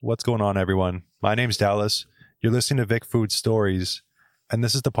What's going on, everyone? My name's Dallas. You're listening to Vic Food Stories, and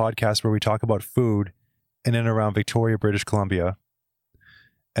this is the podcast where we talk about food in and around Victoria, British Columbia.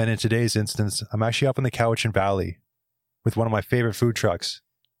 And in today's instance, I'm actually up in the Cowichan Valley with one of my favorite food trucks,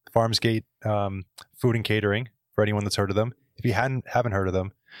 Farmsgate Food and Catering, for anyone that's heard of them. If you haven't heard of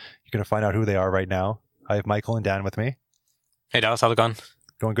them, you're going to find out who they are right now. I have Michael and Dan with me. Hey, Dallas, how's it going?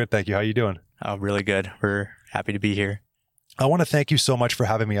 Going good, thank you. How are you doing? Oh, really good. We're happy to be here. I want to thank you so much for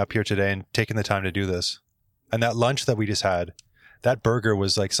having me up here today and taking the time to do this. And that lunch that we just had, that burger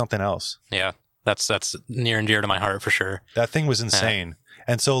was like something else. Yeah, that's near and dear to my heart for sure. That thing was insane. Yeah.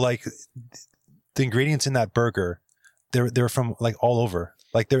 And so like the ingredients in that burger, they're from like all over.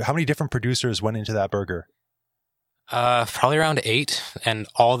 Like how many different producers went into that burger? Probably around 8, and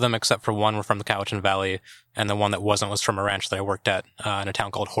all of them except for one were from the Cowichan Valley, and the one that wasn't was from a ranch that I worked at in a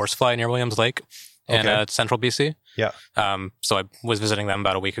town called Horsefly near Williams Lake in central BC. Yeah. So I was visiting them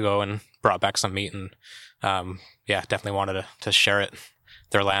about a week ago and brought back some meat, and definitely wanted to share it.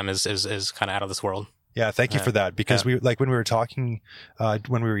 Their lamb is kind of out of this world. Yeah, thank you for that, because we like when we were talking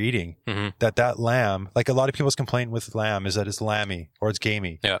when we were eating, that lamb, like a lot of people's complaint with lamb is that it's lammy or it's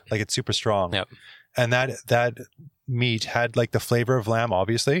gamey. Yeah. Like it's super strong. Yep. And that meat had like the flavor of lamb,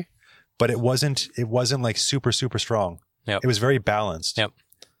 obviously, but it wasn't like super strong. Yep. It was very balanced. Yep.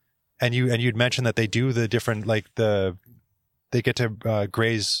 And you'd mentioned that they do the different, like they get to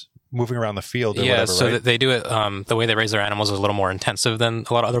graze moving around the field or whatever, so right? they do it, the way they raise their animals is a little more intensive than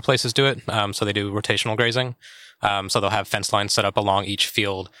a lot of other places do it. So they do rotational grazing. So they'll have fence lines set up along each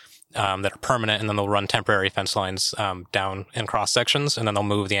field that are permanent, and then they'll run temporary fence lines down in cross sections, and then they'll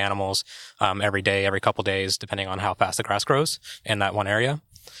move the animals every day, every couple days, depending on how fast the grass grows in that one area.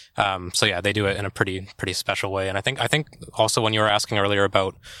 They do it in a pretty special way. And I think also when you were asking earlier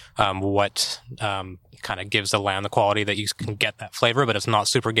about what kind of gives the lamb the quality that you can get that flavor, but it's not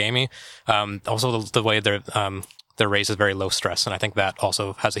super gamey. Also the way they're raised is very low stress, and I think that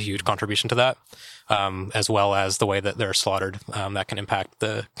also has a huge contribution to that, as well as the way that they're slaughtered. That can impact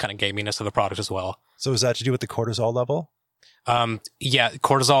the kind of gaminess of the product as well. So is that to do with the cortisol level?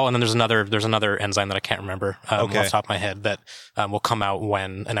 Cortisol, and then there's another enzyme that I can't remember off the top of my head that will come out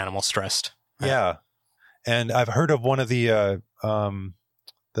when an animal's stressed. Yeah, and I've heard of one of the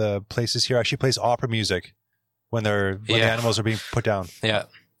places here actually plays opera music when the animals are being put down. Yeah,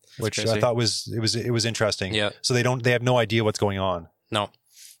 which crazy. I thought was interesting. Yeah, so they have no idea what's going on. No.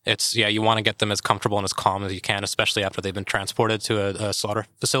 It's, you want to get them as comfortable and as calm as you can, especially after they've been transported to a slaughter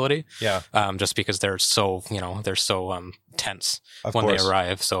facility. Yeah. Just because they're so tense when they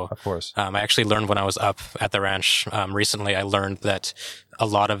arrive. So, of course. I actually learned when I was up at the ranch, recently, I learned that a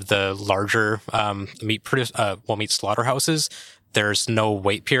lot of the larger, meat slaughterhouses, there's no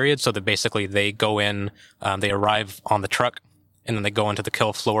wait period. So that basically they go in, they arrive on the truck, and then they go into the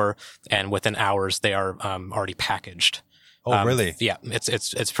kill floor, and within hours they are, already packaged. Oh, really? Yeah,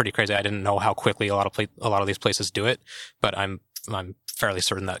 it's pretty crazy. I didn't know how quickly a lot of these places do it, but I'm fairly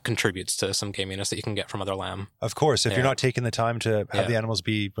certain that contributes to some gaminess that you can get from other lamb. Of course, if you're not taking the time to have the animals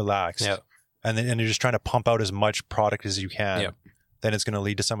be relaxed, and you're just trying to pump out as much product as you can, then it's going to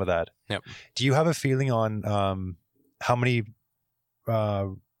lead to some of that. Yep. Do you have a feeling on how many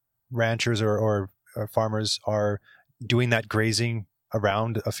ranchers or farmers are doing that grazing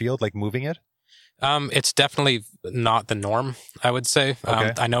around a field, like moving it? It's definitely not the norm, I would say.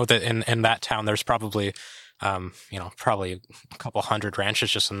 Okay. I know that in that town, there's probably, probably a couple hundred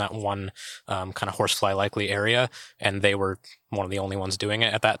ranches just in that one, kind of horsefly likely area. And they were one of the only ones doing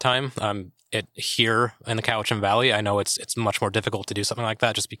it at that time. Here in the Cowichan Valley, I know it's much more difficult to do something like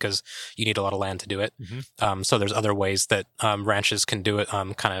that just because you need a lot of land to do it. Mm-hmm. So there's other ways that, ranches can do it,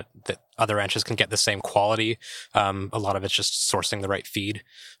 that other ranches can get the same quality. A lot of it's just sourcing the right feed.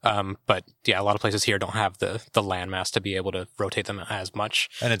 But a lot of places here don't have the land mass to be able to rotate them as much.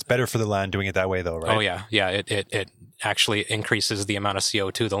 And it's better for the land doing it that way though, right? Oh yeah. Yeah. It actually increases the amount of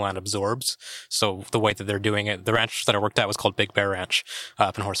CO2 the land absorbs. So the way that they're doing it, the ranch that I worked at was called Big Bear Ranch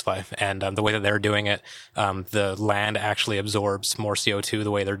up in Horsefly. And the way that they're doing it, the land actually absorbs more CO2 the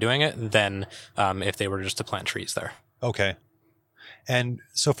way they're doing it than if they were just to plant trees there. Okay. And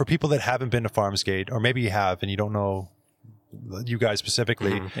so for people that haven't been to Farmsgate, or maybe you have and you don't know you guys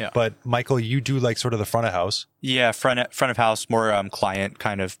specifically, but Michael, you do like sort of the front of house. Yeah, front of house, more client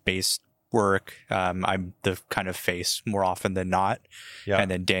kind of based work. I'm the kind of face more often than not. Yeah.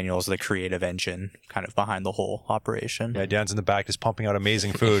 And then Daniel's the creative engine kind of behind the whole operation. Yeah, Dan's in the back just pumping out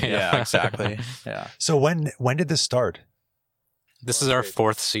amazing food. Yeah, exactly. Yeah. So when did this start? This is our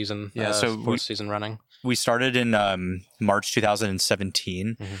fourth season. Yeah, fourth season running. We started in March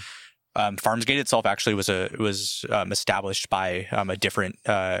 2017. Farmsgate itself actually was established by a different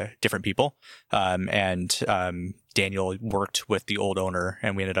people, and Daniel worked with the old owner,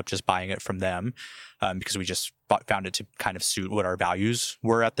 and we ended up just buying it from them because we just found it to kind of suit what our values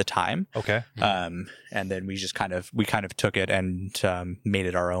were at the time. Okay. And then we kind of took it and made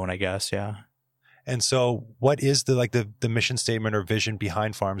it our own, I guess. Yeah. And so, what is the mission statement or vision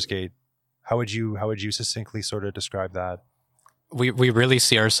behind Farmsgate? How would you succinctly sort of describe that? We really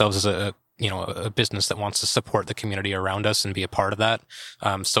see ourselves as a business that wants to support the community around us and be a part of that.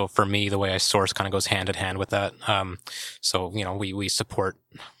 So for me, the way I source kind of goes hand in hand with that. So we support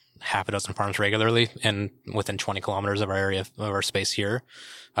half a dozen farms regularly and within 20 kilometers of our area of our space here.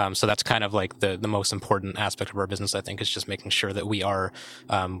 So that's kind of like the most important aspect of our business, I think, is just making sure that we are,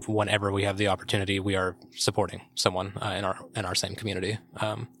 whenever we have the opportunity, we are supporting someone in our same community.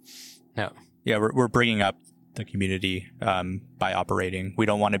 Yeah, we're bringing up the community by operating. We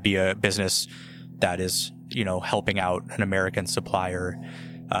don't want to be a business that is, helping out an American supplier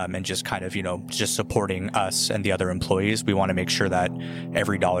and just kind of, just supporting us and the other employees. We want to make sure that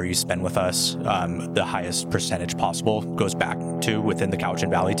every dollar you spend with us, the highest percentage possible goes back to within the Cowichan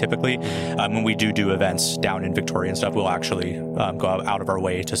Valley typically. When we do events down in Victoria and stuff, we'll actually go out of our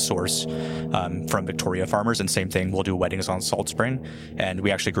way to source from Victoria farmers. And same thing, we'll do weddings on Salt Spring. And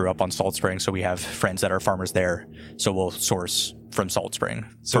we actually grew up on Salt Spring, so we have friends that are farmers there. So we'll source from Salt Spring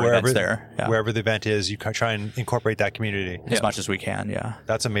for events there. Yeah. Wherever the event is, you try and incorporate that community as much as we can. Yeah,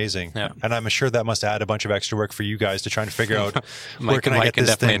 that's amazing. Yeah. And I'm sure that must add a bunch of extra work for you guys to try and figure out where can I get can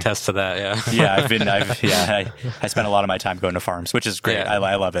this definitely thing. attest to that. Yeah, I spend a lot of my time going to farms, which is great. Yeah.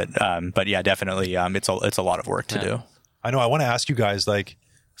 I love it. But yeah, definitely, it's a lot of work to do. I know. I want to ask you guys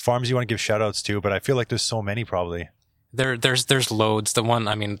farms you want to give shout outs to, but I feel like there's so many probably. There's loads. One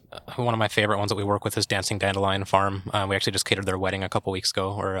of my favorite ones that we work with is Dancing Dandelion Farm. We actually just catered their wedding a couple weeks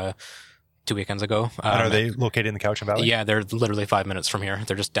ago, or 2 weekends ago. And are they located in the Cowichan Valley? Yeah, they're literally 5 minutes from here.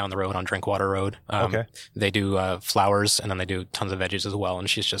 They're just down the road on Drinkwater Road. Okay. They do flowers, and then they do tons of veggies as well. And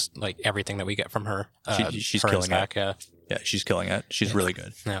she's just like everything that we get from her. She's her killing it. Yeah. Yeah, she's killing it. She's really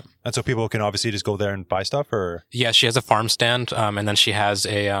good. Yeah. And so people can obviously just go there and buy stuff, or? Yeah, she has a farm stand, and then she has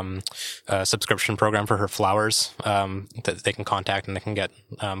a subscription program for her flowers that they can contact, and they can get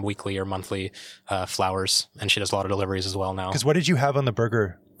weekly or monthly flowers. And she does a lot of deliveries as well now. Because what did you have on the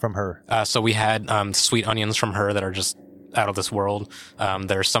burger from her? So we had sweet onions from her that are just out of this world.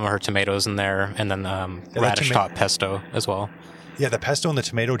 There's some of her tomatoes in there, and then radish top pesto as well. Yeah, the pesto and the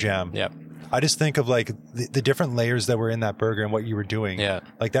tomato jam. Yep. I just think of the different layers that were in that burger and what you were doing. Yeah.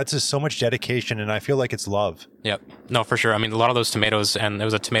 That's just so much dedication, and I feel like it's love. Yep. No, for sure. I mean, a lot of those tomatoes, and there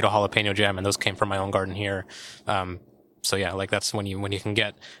was a tomato jalapeno jam, and those came from my own garden here. So yeah, that's when you can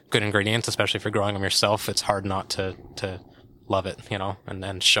get good ingredients, especially if you're growing them yourself, it's hard not to love it,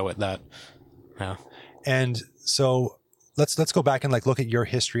 and show it that. Yeah. And so let's go back and look at your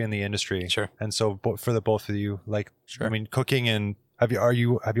history in the industry. Sure. And so for the both of you, sure. I mean, cooking and have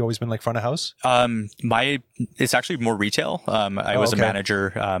you always been front of house? It's actually more retail. I was a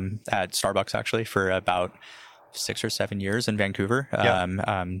manager at Starbucks actually for about 6 or 7 years in Vancouver.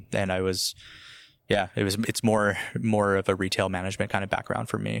 And I was, it's more of a retail management kind of background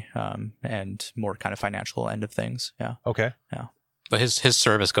for me, and more kind of financial end of things. Yeah. Okay. Yeah. But his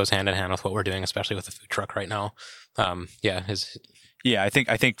service goes hand in hand with what we're doing, especially with the food truck right now. I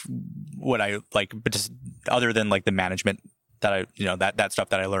think what I like, but just other than the management that I, that stuff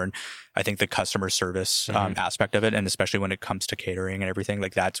that I learned, I think the customer service aspect of it, and especially when it comes to catering and everything,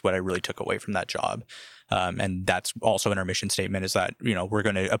 that's what I really took away from that job. And that's also in our mission statement, is that, we're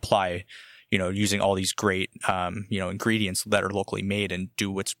going to apply, using all these great, ingredients that are locally made and do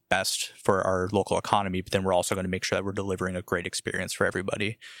what's best for our local economy. But then we're also going to make sure that we're delivering a great experience for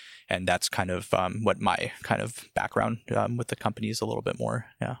everybody. And that's kind of what my kind of background with the company is a little bit more.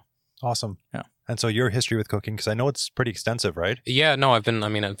 Yeah. Awesome. Yeah. And so your history with cooking, because I know it's pretty extensive, right? Yeah, no, I've been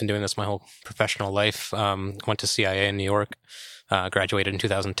doing this my whole professional life. Went to CIA in New York, graduated in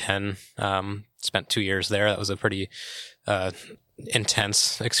 2010, spent 2 years there. That was a pretty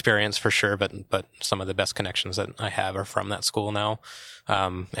intense experience for sure, but some of the best connections that I have are from that school now.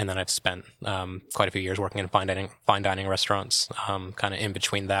 And then I've spent quite a few years working in fine dining restaurants, kind of in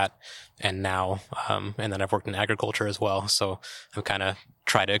between that and now. And then I've worked in agriculture as well. So I'm kind of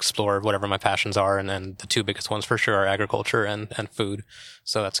try to explore whatever my passions are. And then the two biggest ones for sure are agriculture and food.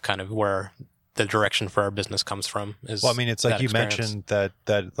 So that's kind of where the direction for our business comes from. It's like you mentioned that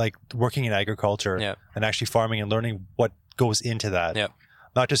working in agriculture and actually farming and learning what goes into that. Yep.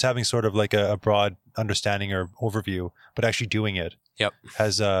 Not just having sort of a broad understanding or overview, but actually doing it. Yep.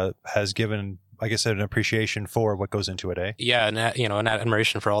 Has given I guess, an appreciation for what goes into it, eh? Yeah, and an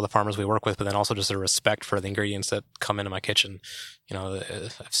admiration for all the farmers we work with, but then also just a respect for the ingredients that come into my kitchen.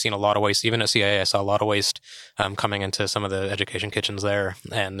 I've seen a lot of waste. Even at CIA, I saw a lot of waste coming into some of the education kitchens there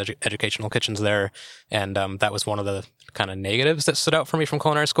and educational kitchens there, and that was one of the kind of negatives that stood out for me from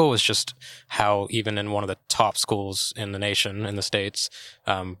culinary school, was just how even in one of the top schools in the nation, in the States,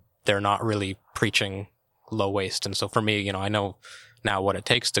 they're not really preaching low waste. And so for me, I know now what it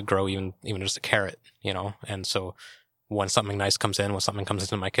takes to grow even just a carrot, and so when something nice comes in, when something comes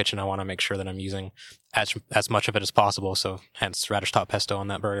into my kitchen, I want to make sure that I'm using as much of it as possible. So hence radish top pesto on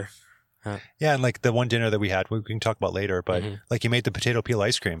that burger. Yeah, and like the one dinner that we had, we can talk about later, but like you made the potato peel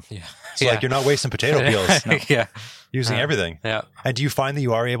ice cream. Yeah. So like you're not wasting potato peels. No. Yeah. Using everything. Yeah. And do you find that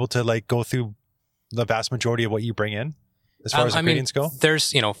you are able to like go through the vast majority of what you bring in as far as ingredients go?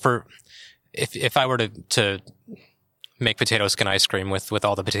 There's, for if I were to make potato skin ice cream with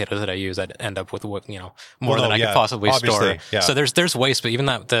all the potatoes that I use, I'd end up with more than I could possibly store. Yeah. So there's waste, but even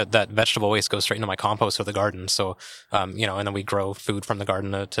that vegetable waste goes straight into my compost or the garden. So and then we grow food from the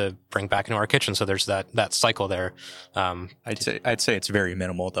garden to bring back into our kitchen. So there's that cycle there. I'd say it's very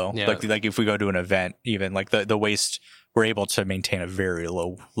minimal though. Yeah. Like if we go to an event, even like the waste, we're able to maintain a very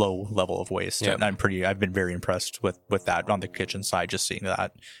low level of waste. Yeah. And I've been very impressed with that on the kitchen side. Just seeing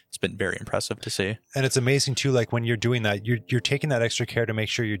that, it's been very impressive to see. And it's amazing too, like when you're doing that, you're taking that extra care to make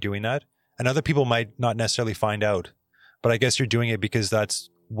sure you're doing that. And other people might not necessarily find out, but I guess you're doing it because that's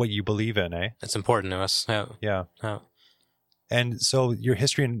what you believe in, eh? It's important to us. Yeah. Yeah. Yeah. And so your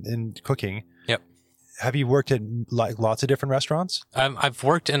history in cooking. Yep. Have you worked at like lots of different restaurants? I've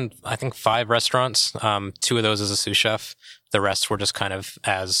worked in, I think, 5 restaurants. 2 of those as a sous chef. The rest were just kind of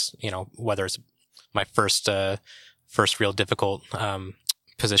as, whether it's my first real difficult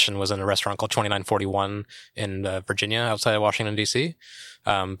position was in a restaurant called 2941 in Virginia, outside of Washington, D.C.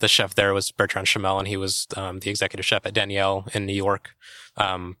 The chef there was Bertrand Chamel, and he was the executive chef at Danielle in New York.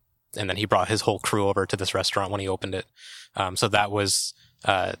 And then he brought his whole crew over to this restaurant when he opened it. So that was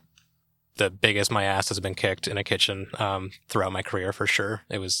the biggest my ass has been kicked in a kitchen throughout my career, for sure.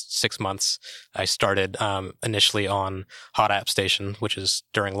 It was 6 months. I started initially on Hot App Station, which is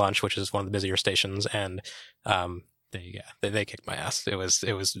during lunch, which is one of the busier stations, and they kicked my ass. It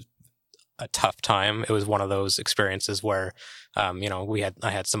was a tough time. It was one of those experiences where I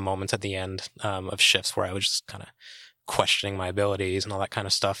had some moments at the end of shifts where I was just kind of questioning my abilities and all that kind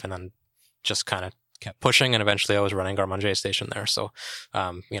of stuff, and then just kind of kept pushing, and eventually I was running Garde Manger Station there. So,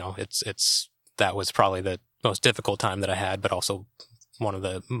 that was probably the most difficult time that I had, but also one of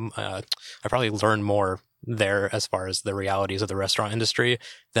the, I probably learned more there as far as the realities of the restaurant industry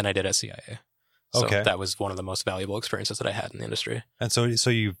than I did at CIA. So that was one of the most valuable experiences that I had in the industry. And so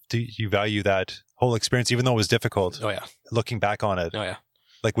you value that whole experience, even though it was difficult? Oh yeah. Looking back on it. Oh yeah.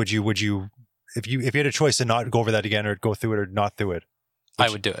 Like, would you, if you had a choice to not go over that again or go through it or not through it? I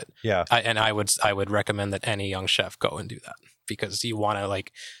would do it. Yeah. I would recommend that any young chef go and do that, because you want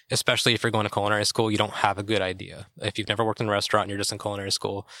to, especially if you're going to culinary school, you don't have a good idea. If you've never worked in a restaurant and you're just in culinary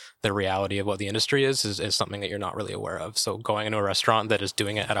school, the reality of what the industry is something that you're not really aware of. So going into a restaurant that is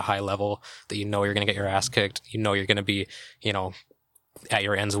doing it at a high level, that you're going to get your ass kicked, you're going to be, at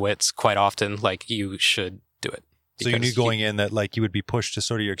your ends wits quite often, you should do it. So you knew going in that you would be pushed to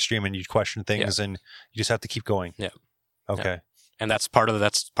sort of your extreme and you'd question things and you just have to keep going. Yeah. Okay. Yeah. And that's part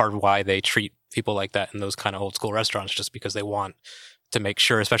of why they treat people like that in those kind of old school restaurants, just because they want to make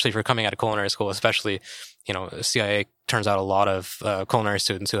sure, especially if you're coming out of culinary school, especially, CIA turns out a lot of culinary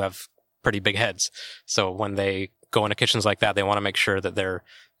students who have pretty big heads. So when they go into kitchens like that, they want to make sure that they're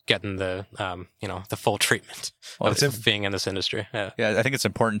getting the, the full treatment of being in this industry. Yeah. Yeah. I think it's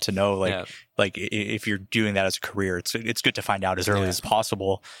important to know, if you're doing that as a career, it's good to find out as early as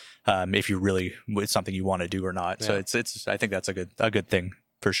possible. If it's something you want to do or not. So it's I think that's a good thing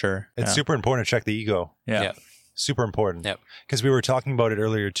for sure. It's super important to check the ego. Yeah. Super important. Yep. Because we were talking about it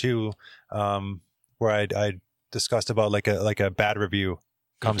earlier too, where I discussed about like a bad review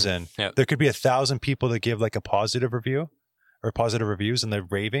comes in. Yep. There could be 1,000 people that give a positive review or positive reviews and they're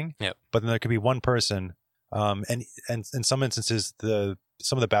raving. Yep. But then there could be one person, and in some instances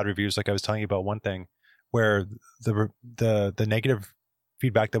some of the bad reviews, like I was telling you about one thing, where the negative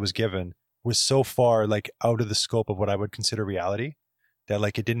feedback that was given was so far out of the scope of what I would consider reality that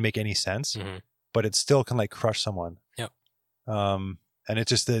it didn't make any sense, but it still can crush someone. Yep. And it's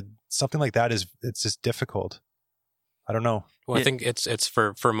just that something like that it's just difficult. I don't know. Well, I think it's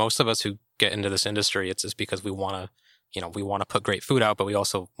for most of us who get into this industry, it's just because we want to we want to put great food out, but we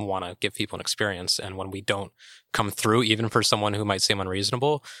also want to give people an experience. And when we don't come through, even for someone who might seem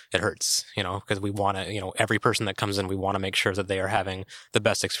unreasonable, it hurts, because we want to, every person that comes in, we want to make sure that they are having the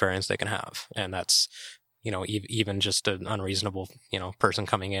best experience they can have. And that's, even just an unreasonable, person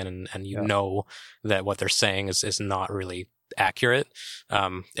coming in and know that what they're saying is not really accurate.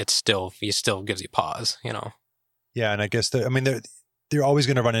 It still gives you pause, Yeah. And I guess they're always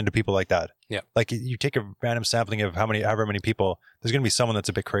going to run into people like that. Yeah. Like you take a random sampling of however many people, there's going to be someone that's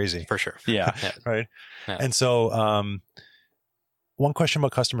a bit crazy. For sure. Yeah. Right. Yeah. And so, one question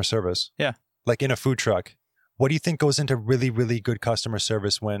about customer service. Yeah. Like in a food truck, what do you think goes into really, really good customer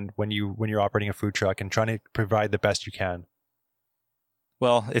service when you're operating a food truck and trying to provide the best you can?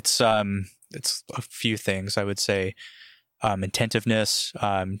 Well, it's a few things, I would say. Attentiveness,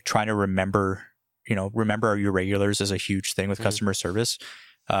 trying to remember your regulars is a huge thing with customer service.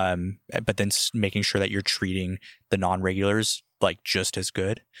 But then making sure that you're treating the non-regulars like just as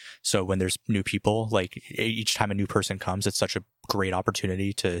good. So when there's new people, like each time a new person comes, it's such a great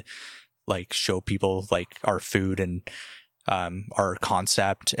opportunity to like show people like our food and our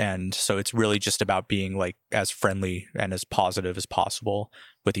concept. And so it's really just about being like as friendly and as positive as possible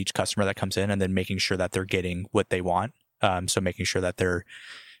with each customer that comes in, and then making sure that they're getting what they want. So making sure that they're,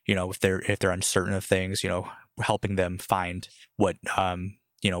 if they're uncertain of things, helping them find what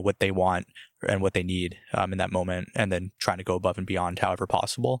they want and what they need in that moment, and then trying to go above and beyond however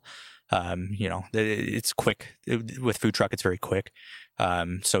possible. It's quick with food truck. It's very quick.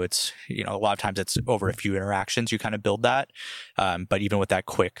 So it's, a lot of times it's over a few interactions, you kind of build that. But even with that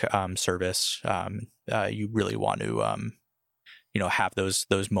quick service, you really want to, have those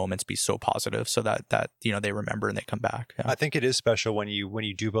moments be so positive so that they remember and they come back. Yeah. I think it is special when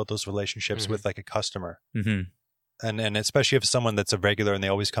you do build those relationships with like a customer. Mm-hmm. And especially if someone that's a regular and they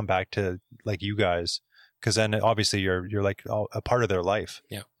always come back to like you guys, because then obviously you're like a part of their life.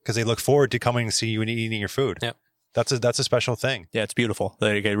 Yeah. Because they look forward to coming and see you and eating your food. Yeah. That's a special thing. Yeah, it's beautiful.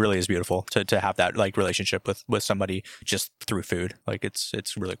 Like, it really is beautiful to have that like relationship with somebody just through food. Like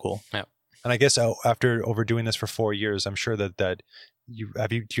it's really cool. Yeah. And I guess after overdoing this for 4 years, I'm sure that do you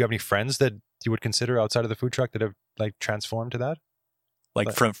have any friends that you would consider outside of the food truck that have like transformed to that?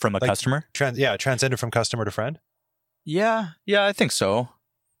 Like from a like, customer? Transcended from customer to friend? Yeah, I think so.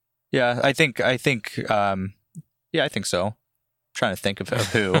 Yeah, I think so. I'm trying to think of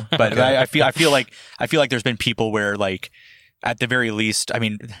who, but okay. I feel like there's been people where like at the very least, I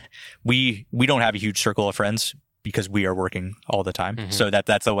mean, we don't have a huge circle of friends because we are working all the time. Mm-hmm. So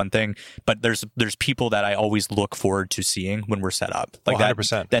that's the one thing. But there's people that I always look forward to seeing when we're set up. Like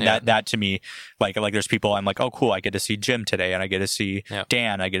 100%. That to me, like there's people I'm like, oh cool, I get to see Jim today, and I get to see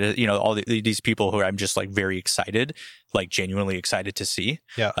Dan. I get to, all these people who I'm just like very excited, like genuinely excited to see.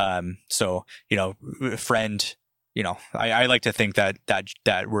 Yeah. So friend. I like to think that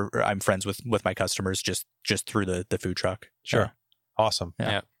I'm friends with my customers just through the food truck. Sure. Awesome.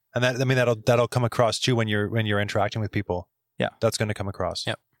 Yeah. And that'll come across too when you're interacting with people. Yeah. That's going to come across.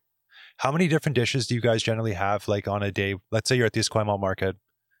 Yep. How many different dishes do you guys generally have like on a day? Let's say you're at the Esquimalt Market.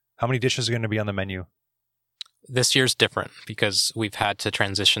 How many dishes are going to be on the menu? This year's different because we've had to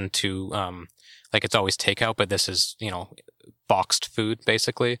transition to like it's always takeout, but this is, boxed food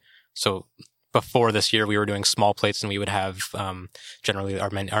basically. So before this year, we were doing small plates, and we would have generally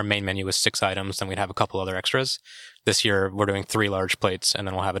our main menu was 6 items, and we'd have a couple other extras. This year, we're doing 3 large plates, and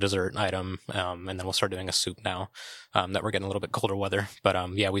then we'll have a dessert item, and then we'll start doing a soup now that we're getting a little bit colder weather. But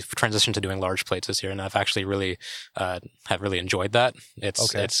we've transitioned to doing large plates this year, and I've actually really have really enjoyed that. It's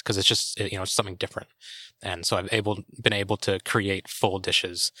because it's just it's something different. And so I've been able to create full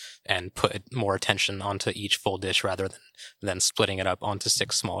dishes and put more attention onto each full dish rather than splitting it up onto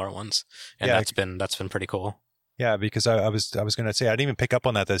 6 smaller ones. And that's been pretty cool. Yeah, because I was going to say I didn't even pick up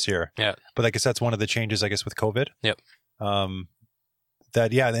on that this year. Yeah, but I guess that's one of the changes, I guess, with COVID. Yep.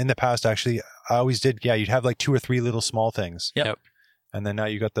 That in the past actually I always did. Yeah, you'd have like 2 or 3 little small things. Yep. And then now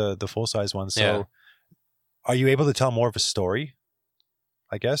you got the full size ones. So, are you able to tell more of a story?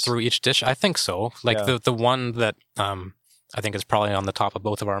 I guess through each dish, I think so. Like the one that I think is probably on the top of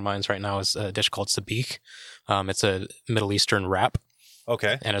both of our minds right now is a dish called sabich. It's a Middle Eastern wrap.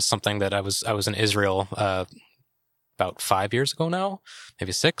 Okay, and it's something that I was in Israel about 5 years ago now,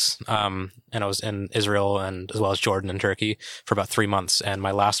 maybe 6. And I was in Israel and as well as Jordan and Turkey for about 3 months. And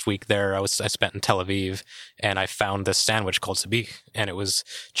my last week there, I spent in Tel Aviv, and I found this sandwich called sabich, and it was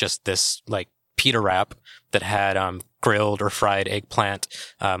just this like pita wrap that had grilled or fried eggplant,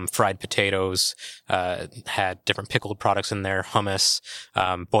 fried potatoes, had different pickled products in there, hummus,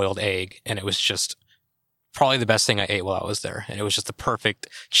 boiled egg, and it was just probably the best thing I ate while I was there. And it was just the perfect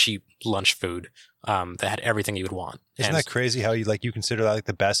cheap lunch food that had everything you would want. Isn't that crazy how you consider that like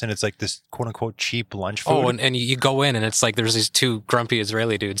the best, and it's like this quote unquote cheap lunch food? Oh, and you go in and it's like there's these two grumpy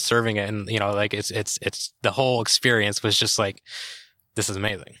Israeli dudes serving it, and like it's the whole experience was just like, this is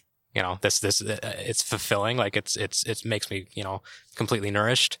amazing. This it's fulfilling. Like it makes me completely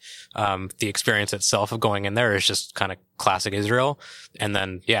nourished. The experience itself of going in there is just kind of classic Israel. And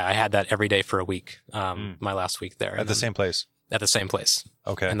then I had that every day for a week. My last week there at the same place. At the same place.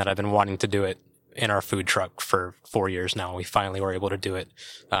 Okay. And then I've been wanting to do it in our food truck for 4 years now. We finally were able to do it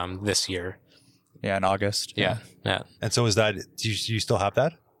this year. Yeah, in August. Yeah. And so is that? Do you still have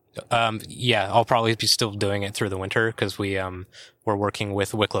that? I'll probably be still doing it through the winter because we're working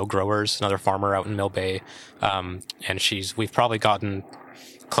with Wicklow Growers, another farmer out in Mill Bay. And we've probably gotten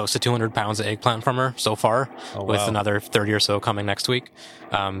close to 200 pounds of eggplant from her so far, with another 30 or so coming next week,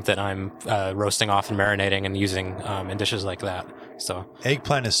 that I'm roasting off and marinating and using in dishes like that. So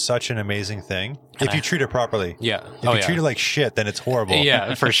eggplant is such an amazing thing if you treat it properly. Yeah. If you treat it like shit, then it's horrible.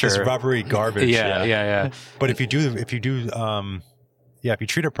 Yeah, for sure. It's rubbery garbage. Yeah. But if you treat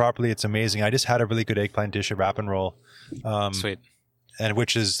it properly, it's amazing. I just had a really good eggplant dish at Wrap and Roll. Sweet. And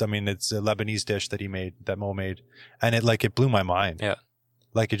which is, it's a Lebanese dish that Mo made. And it blew my mind. Yeah.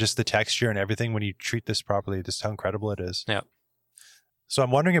 Like just the texture and everything when you treat this properly, just how incredible it is. Yeah. So I'm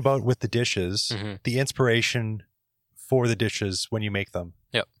wondering about with the dishes, mm-hmm. the inspiration for the dishes when you make them.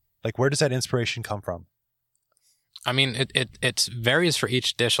 Yep. Like where does that inspiration come from? It varies for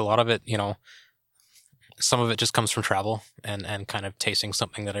each dish. A lot of it, some of it just comes from travel and kind of tasting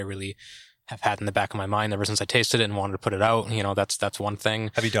something that I really have had in the back of my mind ever since I tasted it and wanted to put it out. That's one thing.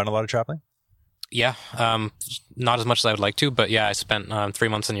 Have you done a lot of traveling? Yeah. Not as much as I would like to, but I spent 3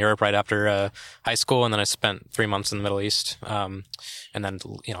 months in Europe right after high school, and then I spent 3 months in the Middle East. And then,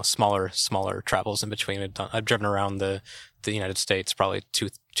 smaller travels in between. I've driven around the United States probably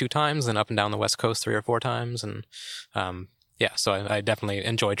two times, and up and down the West Coast 3 or 4 times. And so I definitely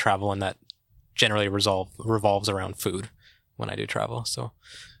enjoy travel, and that generally revolves around food when I do travel. So,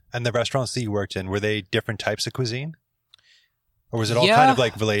 and the restaurants that you worked in, were they different types of cuisine, or was it all kind of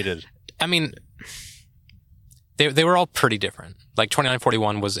like related? They were all pretty different. Like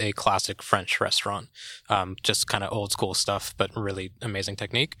 2941 was a classic French restaurant, just kind of old school stuff, but really amazing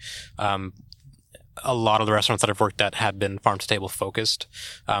technique. A lot of the restaurants that I've worked at have been farm to table focused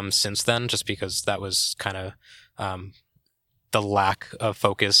since then, just because that was kind of the lack of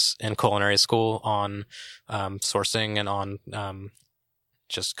focus in culinary school on sourcing and on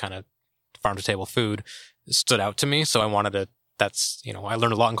just kind of farm to table food stood out to me. So I wanted to. I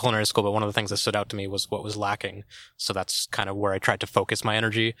learned a lot in culinary school, but one of the things that stood out to me was what was lacking. So that's kind of where I tried to focus my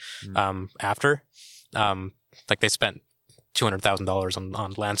energy after. Like they spent $200,000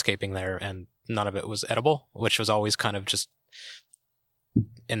 on landscaping there, and none of it was edible, which was always kind of just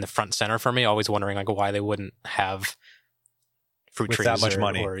in the front center for me, always wondering like why they wouldn't have fruit with trees that much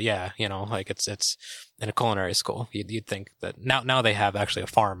money. Or like it's in a culinary school. You'd think that now they have actually a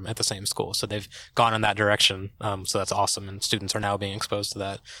farm at the same school, so they've gone in that direction. So that's awesome, and students are now being exposed to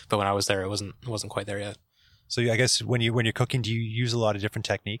that. But when I was there, it wasn't quite there yet. So I guess when you're cooking, do you use a lot of different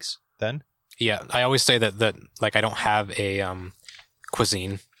techniques then? Yeah, I always say that like I don't have a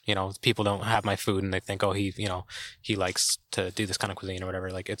cuisine. People don't have my food and they think, oh, he likes to do this kind of cuisine or whatever.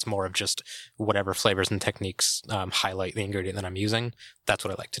 Like it's more of just whatever flavors and techniques highlight the ingredient that I'm using. That's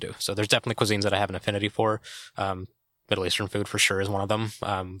what I like to do. So there's definitely cuisines that I have an affinity for. Middle Eastern food for sure is one of them.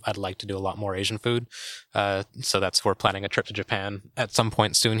 I'd like to do a lot more Asian food. So we're planning a trip to Japan at some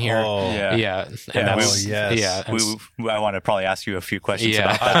point soon here. Oh, yeah. And I want to probably ask you a few questions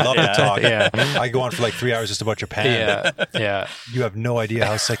about that. I'd love to talk. Yeah. I go on for like 3 hours just about Japan. Yeah. You have no idea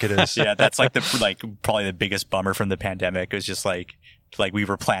how sick it is. Yeah, that's like probably the biggest bummer from the pandemic is just like we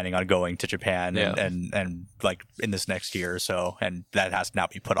were planning on going to Japan and like in this next year or so, and that has to now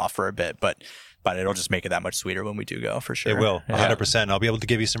be put off for a bit, but it'll just make it that much sweeter when we do go, for sure. It will, 100%. I'll be able to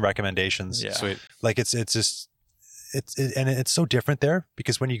give you some recommendations. Yeah. Sweet. Like it's so different there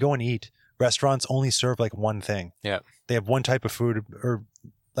because when you go and eat, restaurants only serve like one thing. Yeah. They have one type of food or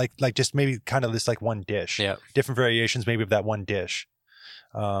like just maybe kind of just like one dish. Yeah. Different variations maybe of that one dish.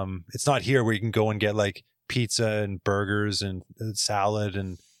 It's not here where you can go and get like pizza and burgers and salad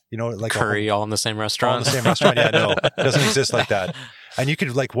and like curry all in the same restaurant. All in the same restaurant. Yeah, no, it doesn't exist like that. And you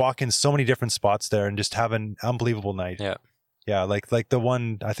could like walk in so many different spots there and just have an unbelievable night. Yeah. Yeah. Like the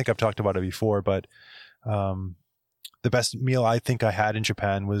one, I think I've talked about it before, but, the best meal I think I had in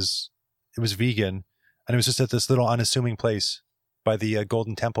Japan was vegan, and it was just at this little unassuming place by the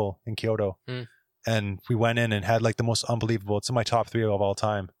Golden Temple in Kyoto. And we went in and had like the most unbelievable, it's in my top 3 of all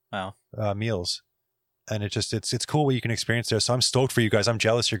time. Wow. Meals. And it's cool what you can experience there. So I'm stoked for you guys. I'm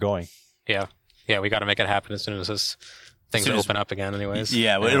jealous you're going. Yeah. Yeah, we got to make it happen as soon as things open up again. Anyways.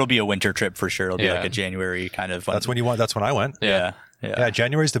 Yeah, well, it'll be a winter trip for sure. It'll be Yeah. like a January kind of. That's when you want. That's when I went. Yeah.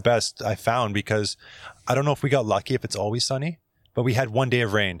 January's the best I found because I don't know if we got lucky if it's always sunny, but we had one day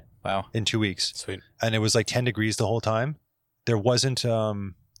of rain. Wow. In 2 weeks. Sweet. And it was like 10 degrees the whole time. There wasn't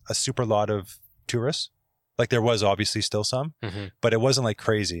a super lot of tourists. Like there was obviously still some, but it wasn't like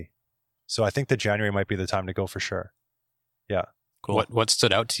crazy. So I think that January might be the time to go for sure. Yeah. Cool. What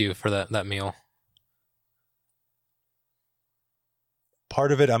stood out to you for that meal?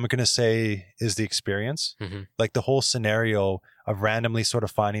 Part of it, I'm going to say, is the experience. Like the whole scenario of randomly sort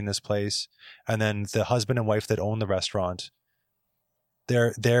of finding this place, and then the husband and wife that own the restaurant,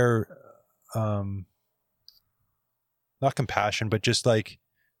 they're not compassion, but just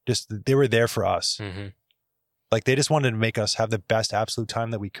they were there for us. Like they just wanted to make us have the best absolute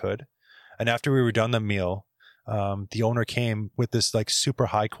time that we could. And after we were done the meal, the owner came with this like super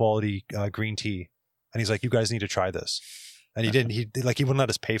high quality green tea, and he's like, "You guys need to try this." And he didn't. He wouldn't let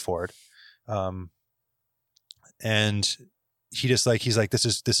us pay for it. And he's like, "This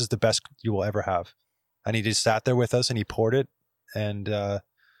is the best you will ever have." And he just sat there with us and he poured it. And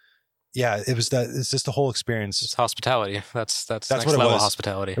it's just the whole experience. It's hospitality. That's what next it level was.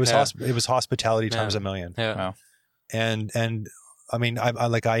 Hospitality. It was it was hospitality times a million. Yeah. Wow. And I mean,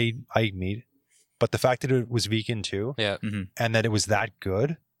 I eat meat, but the fact that it was vegan too, and that it was that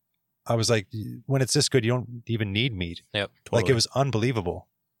good, I was like, when it's this good, you don't even need meat. Yep. Like it was unbelievable.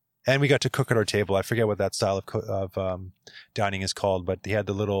 And we got to cook at our table. I forget what that style of dining is called, but they had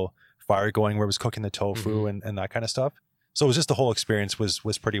the little fire going where it was cooking the tofu and that kind of stuff. So it was just the whole experience was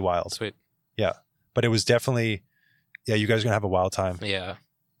pretty wild. Sweet. Yeah. But it was definitely, you guys are going to have a wild time. Yeah.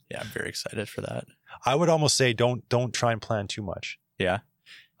 Yeah, I'm very excited for that. I would almost say don't try and plan too much. Yeah.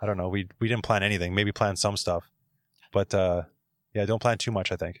 I don't know. We didn't plan anything. Maybe plan some stuff. But don't plan too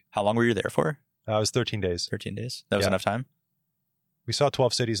much, I think. How long were you there for? It was 13 days. 13 days? That was enough time? We saw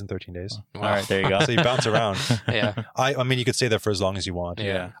 12 cities in 13 days. Wow. All right, there you go. So you bounce around. Yeah. I mean, you could stay there for as long as you want.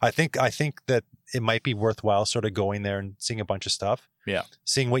 Yeah. I think that it might be worthwhile sort of going there and seeing a bunch of stuff. Yeah.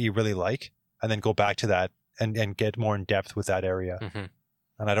 Seeing what you really like and then go back to that and get more in depth with that area.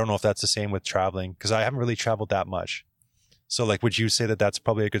 And I don't know if that's the same with traveling because I haven't really traveled that much. So like, would you say that that's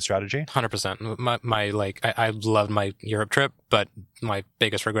probably a good strategy? 100%. I loved my Europe trip, but my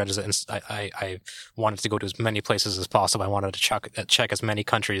biggest regret is that I wanted to go to as many places as possible. I wanted to check as many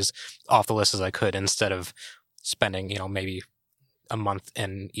countries off the list as I could instead of spending, maybe a month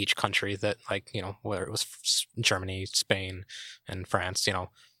in each country that whether it was Germany, Spain, and France,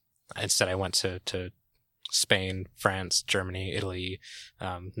 instead I went to Spain, France, Germany, Italy,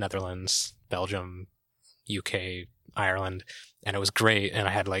 Netherlands, Belgium, UK, Ireland, and it was great. And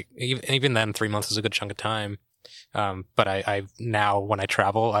I had even then 3 months is a good chunk of time. But I now when I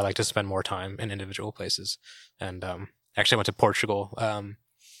travel, I like to spend more time in individual places. And actually I went to Portugal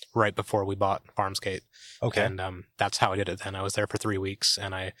right before we bought Farmsgate. Okay. And that's how I did it then. I was there for 3 weeks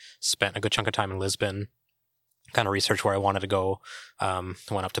and I spent a good chunk of time in Lisbon, kind of researched where I wanted to go.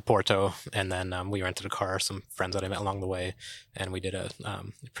 Went up to Porto, and then we rented a car, some friends that I met along the way, and we did a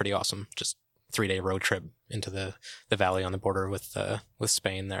pretty awesome just 3-day road trip into the valley on the border with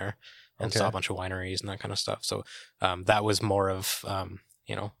Spain there, and saw a bunch of wineries and that kind of stuff. So that was more of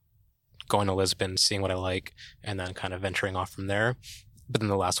going to Lisbon, seeing what I like, and then kind of venturing off from there. But then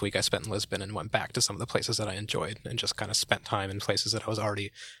the last week I spent in Lisbon and went back to some of the places that I enjoyed and just kind of spent time in places that I was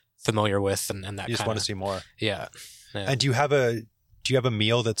already familiar with and that you just want to see more. Yeah. And do you have a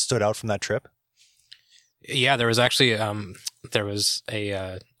meal that stood out from that trip? Yeah, there was actually there was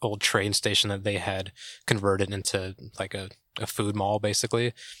a old train station that they had converted into like a food mall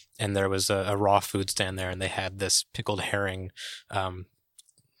basically, and there was a raw food stand there, and they had this pickled herring,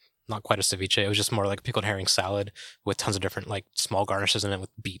 not quite a ceviche. It was just more like pickled herring salad with tons of different like small garnishes in it with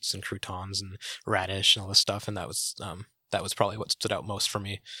beets and croutons and radish and all this stuff, and that was probably what stood out most for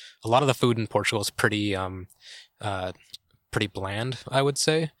me. A lot of the food in Portugal is pretty bland, I would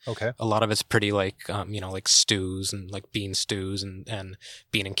say. Okay. A lot of it's pretty like stews and like bean stews and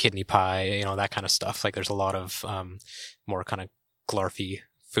bean and kidney pie, that kind of stuff. Like there's a lot of more kind of glarfy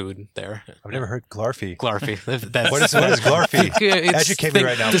food there. I've never heard glarfy. Glarfy. What is glarfy? Educate me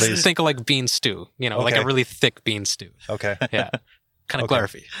right now, please. Just think of like bean stew, like a really thick bean stew. Okay. Yeah. Kind of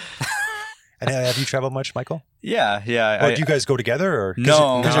glarfy. And have you traveled much, Michael? Yeah. Or do you guys go together? Or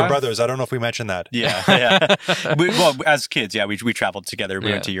No. Because you're brothers. I don't know if we mentioned that. Yeah. As kids, we traveled together.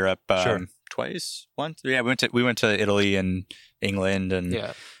 We went to Europe twice. Once. Yeah, we went to Italy and England and.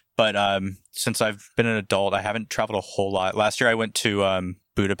 Yeah. But since I've been an adult, I haven't traveled a whole lot. Last year, I went to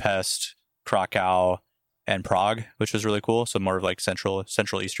Budapest, Krakow, and Prague, which was really cool. So more of like Central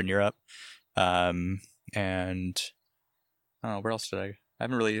Eastern Europe. And I don't know, where else did I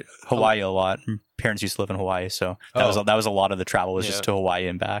haven't really Hawaii a lot. My parents used to live in Hawaii, so that was a lot of the travel was just to Hawaii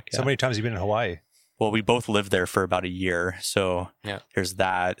and back. So many times you've been in Hawaii? Well, we both lived there for about a year, so there's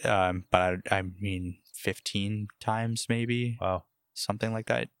that. But I mean, 15 times maybe. Wow, something like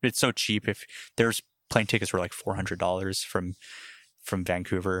that. It's so cheap. If there's plane tickets were like $400 from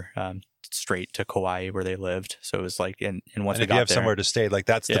Vancouver straight to Kauai where they lived. So it was like, and once if you have somewhere to stay, like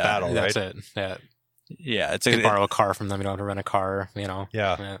that's the battle, right? That's it. Yeah. Yeah, you can borrow a car from them. You don't have to rent a car.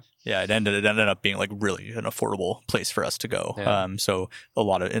 Yeah. It ended up being like really an affordable place for us to go. Yeah. So a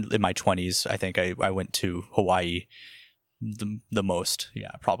lot of in my 20s, I think I went to Hawaii the most.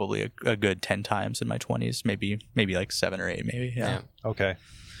 Yeah, probably a good 10 times in my 20s. Maybe like 7 or 8. Maybe. Yeah. Okay.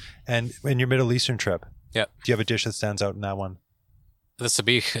 And in your Middle Eastern trip, do you have a dish that stands out in that one? The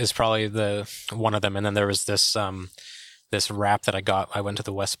sabich is probably the one of them, and then there was this wrap that I got. I went to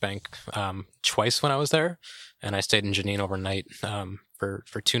the West Bank twice when I was there, and I stayed in Jenin overnight for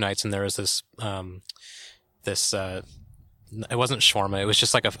 2 nights. And there was this it wasn't shawarma. It was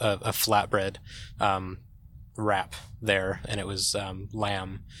just like a flatbread wrap there, and it was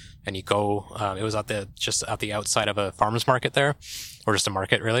lamb. And you go, it was just at the outside of a farmer's market there, or just a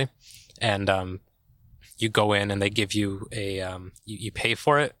market really, and you go in and they give you you pay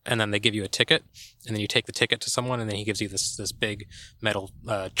for it, and then they give you a ticket, and then you take the ticket to someone, and then he gives you this big metal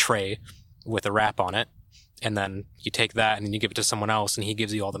tray with a wrap on it, and then you take that and then you give it to someone else, and he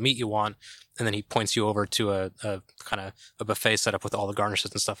gives you all the meat you want, and then he points you over to a kind of a buffet set up with all the garnishes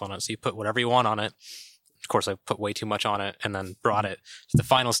and stuff on it. So you put whatever you want on it. Of course, I put way too much on it, and then brought it to the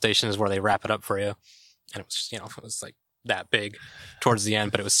final station is where they wrap it up for you, and it was it was like that big towards the end,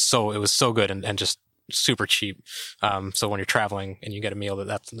 but it was so good and just super cheap. So when you're traveling and you get a meal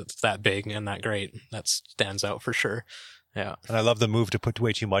that's that big and that great, that stands out for sure. Yeah. And I love the move to put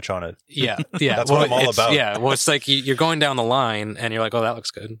way too much on it. Yeah. That's what I'm all about. Yeah. Well, it's like you're going down the line and you're like, oh, that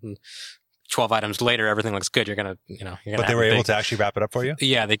looks good. And 12 items later, everything looks good. You're gonna But they were able to actually wrap it up for you?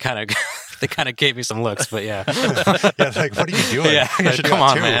 Yeah. They kind of gave me some looks, but yeah. Yeah. Like, what are you doing? Yeah. Come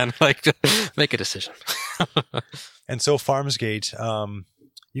on, man. Like, make a decision. And so Farmsgate,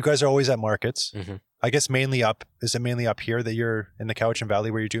 you guys are always at markets. Mm-hmm. I guess is it mainly up here that you're in the Cowichan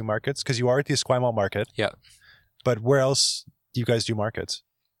Valley where you do markets? Because you are at the Esquimalt Market. Yeah. But where else do you guys do markets?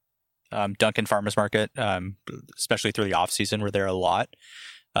 Duncan Farmers Market, especially through the off season, we're there a lot.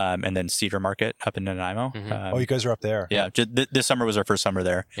 And then Cedar Market up in Nanaimo. Mm-hmm. You guys are up there. Yeah. This summer was our first summer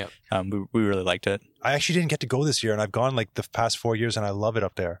there. Yep. We really liked it. I actually didn't get to go this year, and I've gone like the past 4 years, and I love it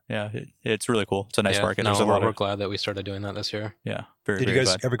up there. Yeah. It's really cool. It's a nice market. No, we're glad that we started doing that this year. Yeah. Did you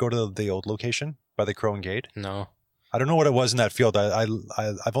guys ever go to the old location by the Crow and Gate? No. I don't know what it was in that field.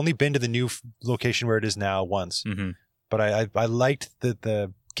 I've only been to the new location where it is now once, but I liked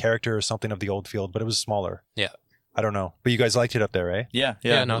the character or something of the old field, but it was smaller. Yeah. I don't know, but you guys liked it up there, eh? Yeah.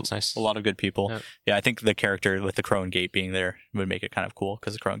 No, it's nice. A lot of good people. Yeah. Yeah, I think the character with the Crow and Gate being there would make it kind of cool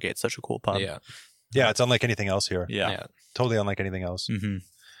because the Crow and Gate's such a cool pub. Yeah, it's unlike anything else here. Yeah. Totally unlike anything else.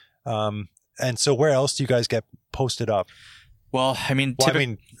 Mm-hmm. And so where else do you guys get posted up? Well, I mean,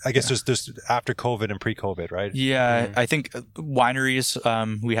 I guess there's after COVID and pre-COVID, right? Yeah, I think wineries.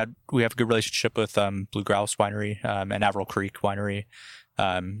 We have a good relationship with Blue Grouse Winery and Averill Creek Winery.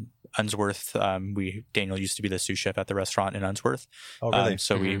 Unsworth, Daniel used to be the sous chef at the restaurant in Unsworth. Oh, really?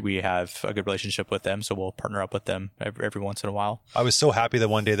 So we have a good relationship with them. So we'll partner up with them every once in a while. I was so happy that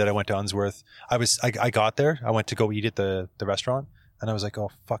one day that I went to Unsworth. I got there. I went to go eat at the restaurant, and I was like,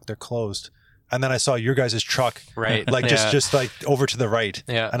 oh fuck, they're closed. And then I saw your guys' truck, right? Like just like over to the right.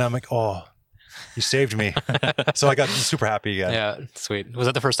 Yeah. And I'm like, oh, you saved me. So I got super happy again. Yeah, sweet. Was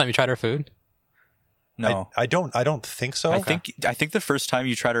that the first time you tried our food? No, I don't think so. I think the first time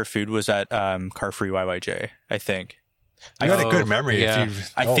you tried our food was at Car Free YYJ. I think. I got a good memory. Yeah.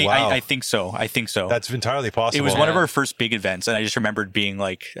 I think so. That's entirely possible. It was one of our first big events, and I just remembered being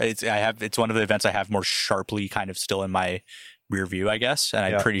like, it's one of the events I have more sharply kind of still in my rear view, I guess, and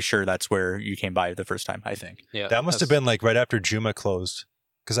I'm pretty sure that's where you came by the first time. I think. Yeah, that must have been like right after Juma closed,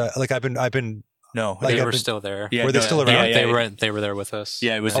 because I've been. No, like they were still there. Yeah, were they still around? Yeah, they were there with us.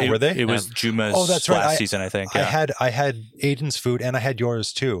 Yeah, it was. Were they? It was Juma's that's right. last season, I think. Yeah. I had Aiden's food and I had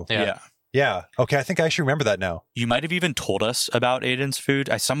yours too. Yeah. Okay, I think I actually remember that now. You might have even told us about Aiden's food.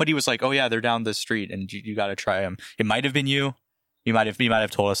 Somebody was like, "Oh yeah, they're down the street, and you got to try them." It might have been you. You might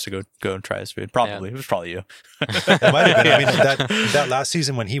have told us to go and try his food. Probably it was probably you. It might have been. I mean, that last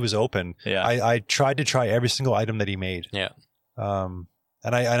season when he was open, yeah. I tried to try every single item that he made. Yeah.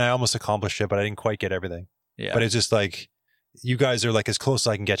 And I almost accomplished it, but I didn't quite get everything. Yeah. But it's just like you guys are like as close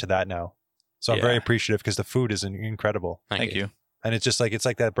as I can get to that now. So I'm very appreciative because the food is incredible. Thank you. And it's just like, it's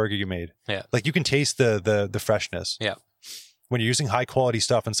like that burger you made. Yeah. Like you can taste the freshness. Yeah. When you're using high quality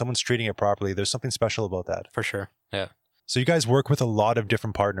stuff and someone's treating it properly, there's something special about that. For sure. Yeah. So you guys work with a lot of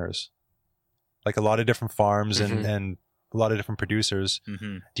different partners, like a lot of different farms and a lot of different producers.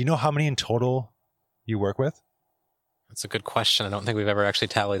 Mm-hmm. Do you know how many in total you work with? That's a good question. I don't think we've ever actually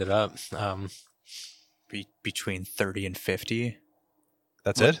tallied it up. Between 30 and 50.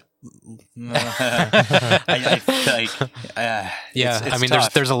 That's it? I Yeah, it's I mean,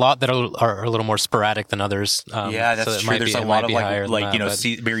 tough. there's a lot that are a little more sporadic than others. Yeah, that's so it true. might There's be- a it lot might of be higher than that,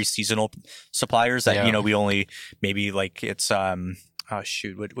 but- very seasonal suppliers that Yeah. we only maybe like it's oh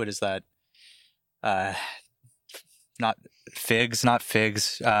shoot, what is that? Not figs.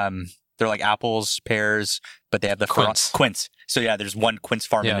 They're like apples, pears, but they have the quince. So yeah, there's one quince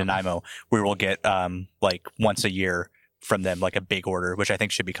farm in Nanaimo where we'll get like once a year from them, like a big order, which I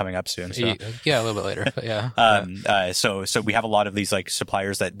think should be coming up soon. So. Yeah, a little bit later, but yeah. So we have a lot of these like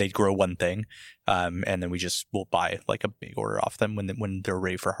suppliers that they grow one thing, and then we'll buy like a big order off them when they're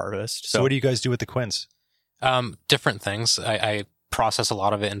ready for harvest. So what do you guys do with the quince? Different things. I process a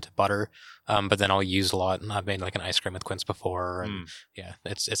lot of it into butter, but then I'll use a lot. I've made like an ice cream with quince before, and yeah,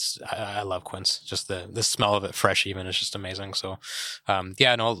 I love quince. Just the smell of it fresh even is just amazing. So,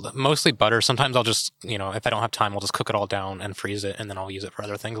 yeah, no, mostly butter. Sometimes I'll just, if I don't have time, I'll just cook it all down and freeze it, and then I'll use it for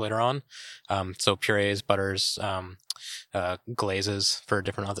other things later on. So purees, butters, glazes for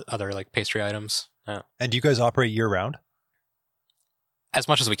different other like pastry items. And do you guys operate year round? As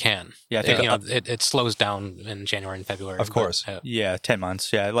much as we can. Yeah, I think it slows down in January and February. Of course. Yeah, 10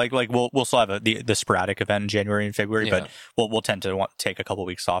 months. Yeah, like we'll still have the sporadic event in January and February, but we'll tend to take a couple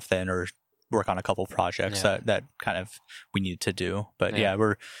weeks off then, or work on a couple projects that kind of we need to do. But yeah,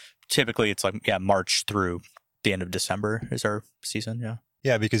 we're typically it's like March through the end of December is our season. Yeah.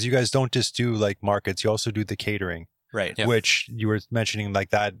 Yeah, because you guys don't just do like markets; you also do the catering, right? Yep. Which you were mentioning, like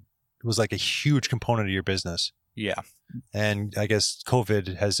that was like a huge component of your business. Yeah. And I guess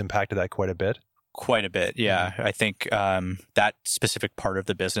COVID has impacted that quite a bit. Quite a bit, yeah. I think that specific part of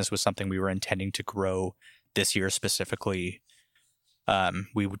the business was something we were intending to grow this year specifically.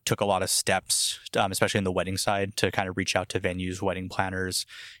 We took a lot of steps, especially in the wedding side, to kind of reach out to venues, wedding planners,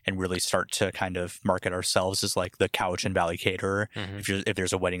 and really start to kind of market ourselves as like the Cowichan Valley caterer. Mm-hmm. If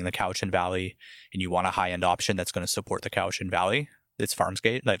there's a wedding in the Cowichan Valley and you want a high-end option that's going to support the Cowichan Valley, it's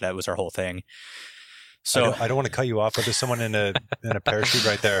Farmsgate. Like that was our whole thing. So I don't want to cut you off, but there's someone in a parachute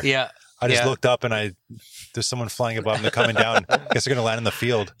right there. Yeah. I just looked up and there's someone flying above and they're coming down. I guess they're going to land in the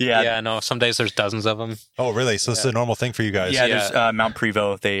field. Yeah. No, some days there's dozens of them. Oh, really? So this is a normal thing for you guys? Yeah, there's Mount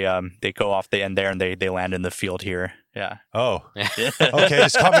Prevost. They go off the end there and they land in the field here. Yeah. Oh. Okay,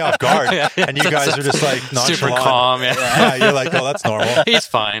 just caught me off guard. And you guys are just like nonchalant. Super calm. Yeah, you're like, oh, that's normal. He's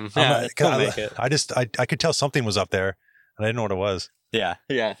fine. Yeah, I could tell something was up there and I didn't know what it was. Yeah.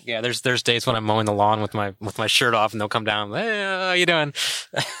 There's days when I'm mowing the lawn with my shirt off, and they'll come down. Hey, how you doing?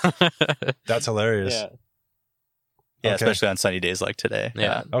 That's hilarious. Yeah, okay. Especially on sunny days like today.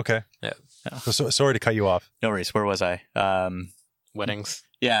 Yeah. Okay. Yeah. So sorry to cut you off. No worries. Where was I? Weddings.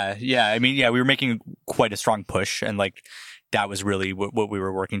 Yeah. I mean, we were making quite a strong push, and like that was really what we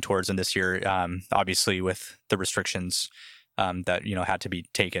were working towards. And this year, obviously, with the restrictions that had to be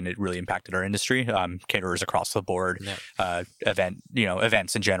taken, it really impacted our industry. Caterers across the board,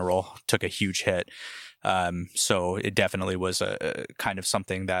 events in general took a huge hit. So it definitely was a kind of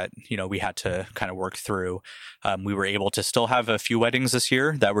something that we had to kind of work through. We were able to still have a few weddings this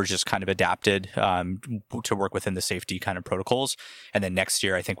year that were just kind of adapted to work within the safety kind of protocols. And then next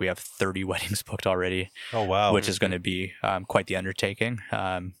year, I think we have 30 weddings booked already. Oh wow! Which is going to be quite the undertaking.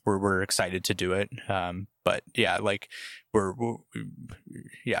 We're excited to do it. But yeah, like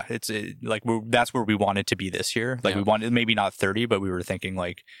that's where we wanted to be this year. Like we wanted maybe not 30, but we were thinking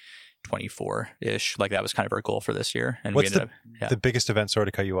like 24-ish. Like that was kind of our goal for this year. And what's the biggest event? Sorry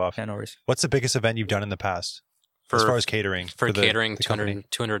to cut you off. Yeah, no worries. What's the biggest event you've done in the past as far as catering? For catering,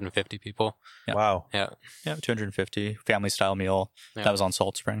 250 people. Yeah. Wow. Yeah. 250 family style meal. Yeah. That was on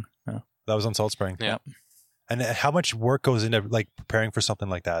Salt Spring. Yeah. That was on Salt Spring. Yeah. And how much work goes into like preparing for something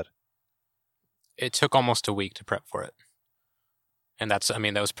like that? It took almost a week to prep for it. And that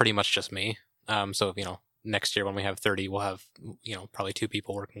was pretty much just me. So, next year when we have 30, we'll have, probably 2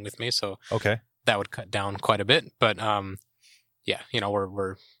 people working with me. So okay, that would cut down quite a bit. But,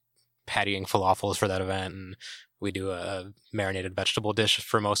 we're pattying falafels for that event. And we do a marinated vegetable dish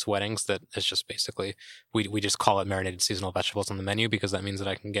for most weddings that is just basically, we just call it marinated seasonal vegetables on the menu because that means that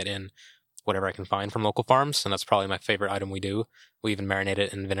I can get in whatever I can find from local farms. And that's probably my favorite item we do. We even marinate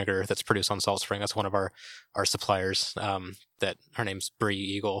it in vinegar that's produced on Salt Spring. That's one of our suppliers, that her name's Bree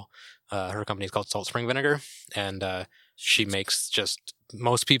Eagle. Her company is called Salt Spring Vinegar. And she makes just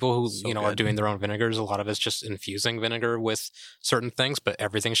most people who So are good. doing their own vinegars, a lot of it's just infusing vinegar with certain things, but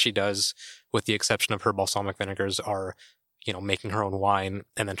everything she does, with the exception of her balsamic vinegars, are making her own wine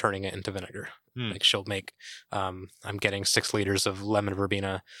and then turning it into vinegar. Like she'll make I'm getting 6 liters of lemon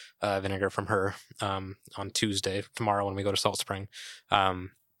verbena vinegar from her on Tuesday, tomorrow, when we go to Salt Spring.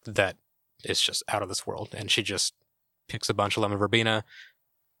 That is just out of this world, and she just picks a bunch of lemon verbena,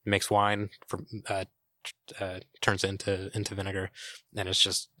 makes wine, turns it into vinegar, and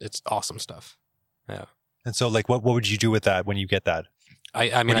it's awesome stuff. Yeah. And so, like, what would you do with that when you get that? I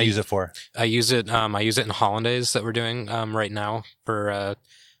What mean, do you use it for? I use it in hollandaise that we're doing right now for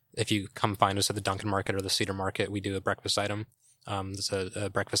if you come find us at the Duncan Market or the Cedar Market, we do a breakfast item. It's a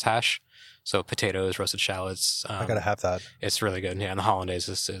breakfast hash, so potatoes, roasted shallots. I gotta have that. It's really good. Yeah, and the hollandaise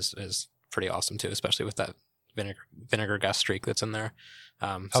is pretty awesome too, especially with that vinegar gas streak that's in there.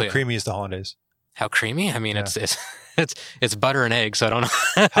 How creamy is the hollandaise? How creamy? I mean, Yeah. it's butter and egg, so I don't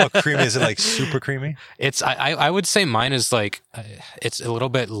know. How creamy is it? Like super creamy? I would say mine is like it's a little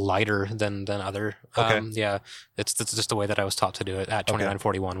bit lighter than other. Okay. Yeah, it's just the way that I was taught to do it. At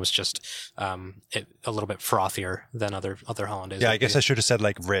 2941 was just a little bit frothier than other hollandaise. Yeah, I guess I should have said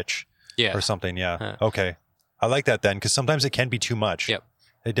like rich Yeah. or something. Yeah. Okay. I like that then, because sometimes it can be too much. Yep.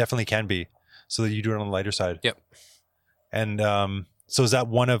 It definitely can be. So you do it on the lighter side. Yep. And so is that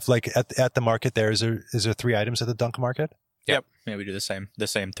one of, like, at the market there, is there 3 items at the Duncan Market? Yep. Yeah, we do the same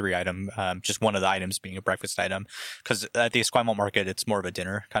 3 item. Just one of the items being a breakfast item, because at the Esquimalt Market it's more of a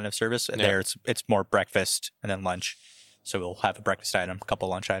dinner kind of service. And there it's more breakfast and then lunch. So we'll have a breakfast item, a couple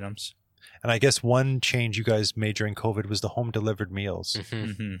lunch items. And I guess one change you guys made during COVID was the home delivered meals.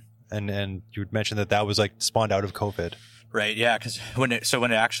 Mm-hmm. And you would mention that was like spawned out of COVID. Right. Yeah. Because when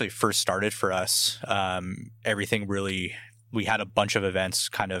it actually first started for us, everything really, we had a bunch of events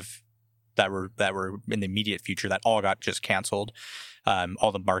kind of that were in the immediate future that all got just canceled.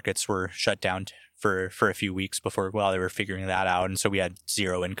 All the markets were shut down for a few weeks while they were figuring that out. And so we had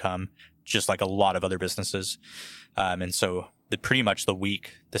zero income, just like a lot of other businesses. And so pretty much the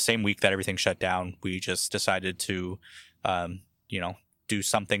same week that everything shut down, we just decided to, do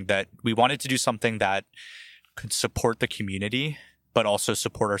something that we wanted to do, something that could support the community, but also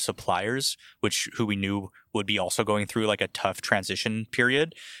support our suppliers, who we knew would be also going through like a tough transition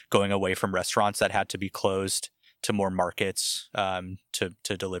period, going away from restaurants that had to be closed to more markets,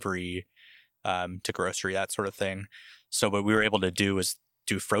 to delivery, to grocery, that sort of thing. So what we were able to do was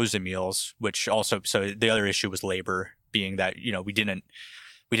do frozen meals, which also, so the other issue was labor, being that, we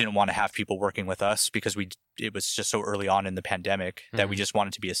didn't want to have people working with us because it was just so early on in the pandemic that we just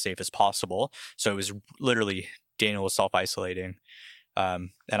wanted to be as safe as possible. So it was literally, Daniel was self-isolating,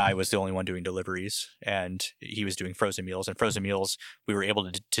 and I was the only one doing deliveries, and he was doing frozen meals. And frozen meals, we were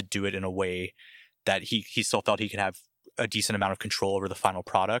able to do it in a way that he still felt he could have a decent amount of control over the final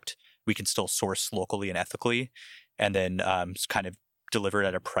product. We can still source locally and ethically, and then kind of deliver it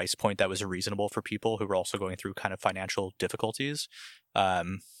at a price point that was reasonable for people who were also going through kind of financial difficulties. How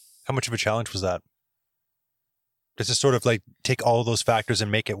much of a challenge was that? Just to sort of like take all of those factors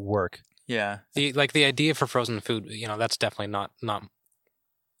and make it work. Yeah. The idea for frozen food, that's definitely not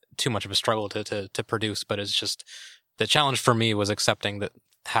too much of a struggle to produce, but it's just the challenge for me was accepting that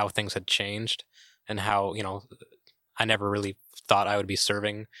how things had changed and how, I never really thought I would be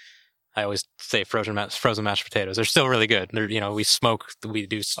serving. I always say frozen mashed potatoes. They're still really good. They're, we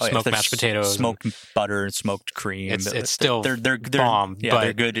do smoked mashed potatoes, smoked butter and smoked cream. It's still they're bomb. Yeah, but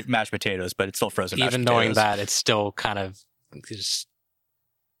they're good mashed potatoes, but it's still frozen mashed potatoes. Even knowing that, it's still kind of just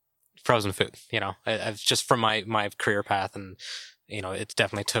frozen food. I've just from my career path, and it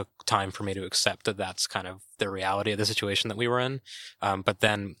definitely took time for me to accept that that's kind of the reality of the situation that we were in. But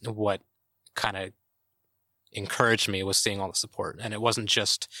then what kind of encouraged me was seeing all the support, and it wasn't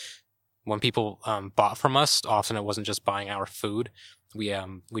just when people bought from us. Often it wasn't just buying our food. We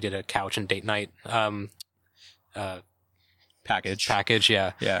did a couch and date night package.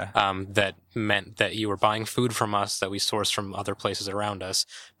 Yeah. That meant that you were buying food from us that we sourced from other places around us,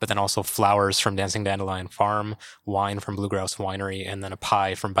 but then also flowers from Dancing Dandelion Farm, wine from Bluegrouse Winery, and then a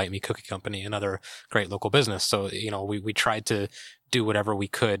pie from Bite Me Cookie Company, another great local business. So we tried to do whatever we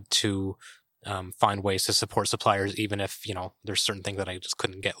could to find ways to support suppliers, even if there's certain things that I just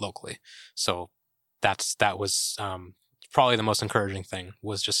couldn't get locally. So that was probably the most encouraging thing,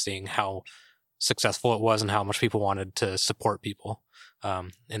 was just seeing how successful it was and how much people wanted to support people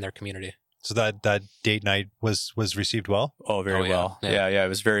in their community. So that date night was received well? Oh, very well. Yeah, it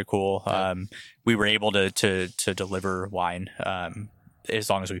was very cool. We were able to deliver wine as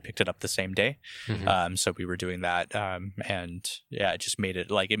long as we picked it up the same day. Mhm. So we were doing that. And yeah, it just made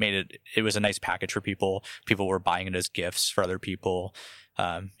it it was a nice package for people. People were buying it as gifts for other people.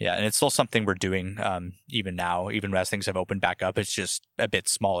 Yeah, and it's still something we're doing even now, even as things have opened back up. It's just a bit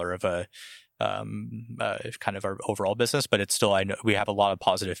smaller of a kind of our overall business, but it's still, I know we have a lot of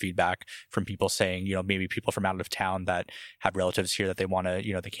positive feedback from people saying, maybe people from out of town that have relatives here that they want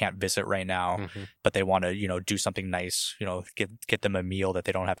to, they can't visit right now, Mhm. but they want to, do something nice, get them a meal that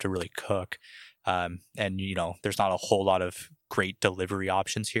they don't have to really cook. And, there's not a whole lot of great delivery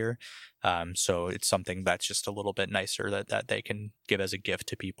options here. So it's something that's just a little bit nicer that they can give as a gift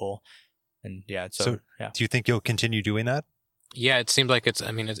to people. And yeah, So yeah. do you think you'll continue doing that? Yeah, it seemed like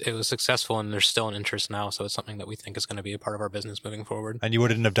it was successful, and there's still an interest now. So it's something that we think is going to be a part of our business moving forward. And you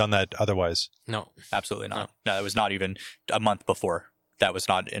wouldn't have done that otherwise? No, Absolutely not. No, it was not even a month before. That was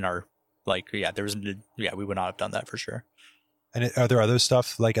not in our, we would not have done that for sure. And are there other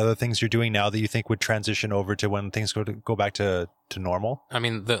stuff, like other things you're doing now that you think would transition over to when things go back to normal? I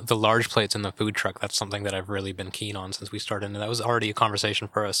mean, the large plates in the food truck, that's something that I've really been keen on since we started. And that was already a conversation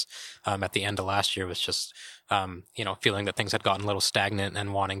for us at the end of last year, was just, feeling that things had gotten a little stagnant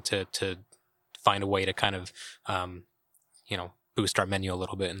and wanting to find a way to kind of, boost our menu a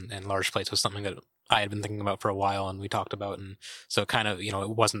little bit. And large plates was something that I had been thinking about for a while, and we talked about. And so it kind of, it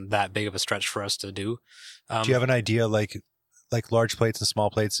wasn't that big of a stretch for us to do. Do you have an idea, like large plates and small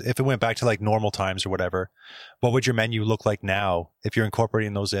plates, if it went back to like normal times or whatever, what would your menu look like now if you're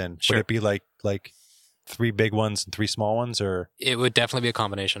incorporating those in? Sure. Would it be like 3 big ones and 3 small ones, or? It would definitely be a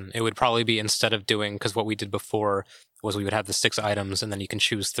combination. It would probably be, instead of doing, because what we did before was we would have the 6 items and then you can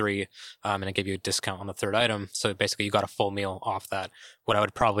choose 3 and it gave you a discount on the 3rd item. So basically you got a full meal off that. What I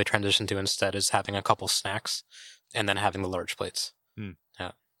would probably transition to instead is having a couple snacks and then having the large plates.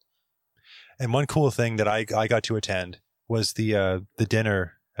 Yeah. And one cool thing that I got to attend was the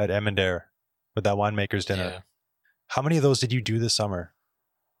dinner at Emmendair, with that winemaker's dinner. Yeah. How many of those did you do this summer?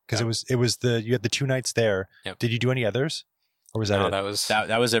 Because you had the 2 nights there. Yep. Did you do any others, or was that No, it?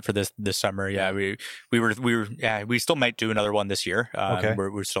 That was it for this summer. Yeah, we still might do another one this year. Okay.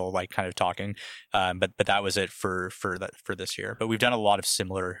 We're still kind of talking, but that was it for this year. But we've done a lot of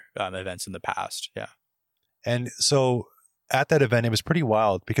similar events in the past. Yeah. And so at that event, it was pretty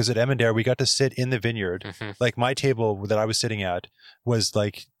wild because at Emmendair, we got to sit in the vineyard. Mhm. Like my table that I was sitting at was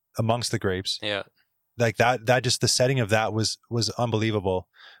like amongst the grapes. Yeah. Like that just the setting of that was unbelievable.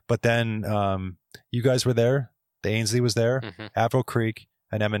 But then you guys were there. The Ainsley was there, Mhm. Averill Creek,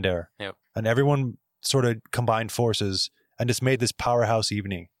 and Emmendair. Yep. And everyone sort of combined forces and just made this powerhouse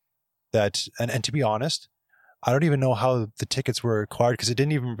evening. That and to be honest, I don't even know how the tickets were acquired, because it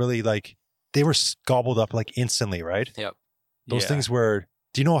didn't even really they were gobbled up like instantly, right? Yep. Those things were.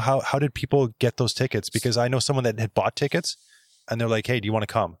 Do you know how did people get those tickets? Because I know someone that had bought tickets, and they're like, "Hey, do you want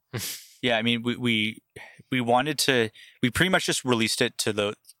to come?" Yeah, I mean, we wanted to. We pretty much just released it to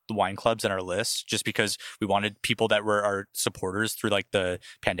the wine clubs in our list, just because we wanted people that were our supporters through the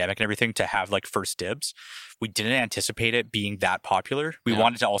pandemic and everything to have first dibs. We didn't anticipate it being that popular. We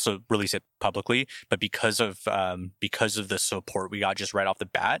wanted to also release it publicly, but because of the support we got just right off the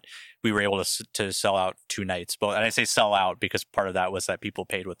bat, we were able to sell out 2 nights. But and I say sell out because part of that was that people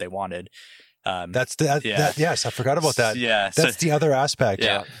paid what they wanted. Yes, I forgot about that. Yeah, that's the other aspect.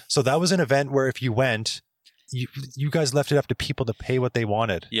 Yeah. So that was an event where if you went, you guys left it up to people to pay what they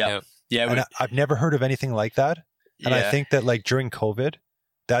wanted. Yeah. And I've never heard of anything like that. And I think that during COVID,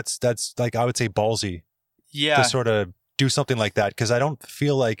 that's I would say ballsy. Yeah. To sort of do something like that, because I don't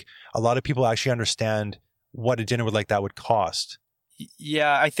feel like a lot of people actually understand what a dinner like that would cost.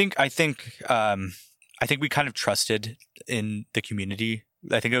 Yeah, I think we kind of trusted in the community.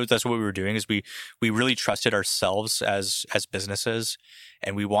 I think that's what we were doing, is we really trusted ourselves as businesses,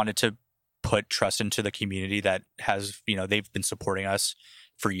 and we wanted to put trust into the community that has, they've been supporting us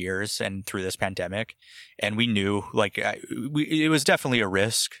for years and through this pandemic. And we knew it was definitely a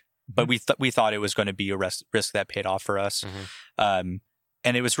risk, but we thought it was going to be a risk that paid off for us. Mm-hmm.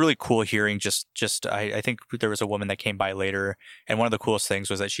 And it was really cool hearing I think there was a woman that came by later, and one of the coolest things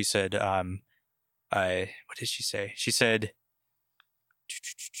was that she said, what did she say? She said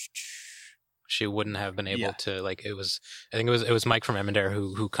she wouldn't have been able to, I think it was Mike from Emmendair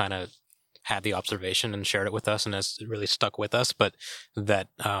who kind of had the observation and shared it with us, and has really stuck with us. But that,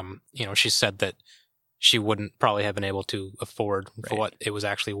 she said that she wouldn't probably have been able to afford for what it was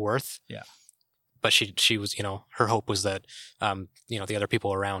actually worth. Yeah. But she was, her hope was that, the other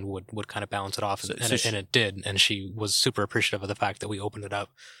people around would kind of balance it off, and it did. And she was super appreciative of the fact that we opened it up,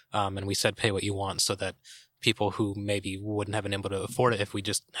 and we said, pay what you want, so that people who maybe wouldn't have been able to afford it if we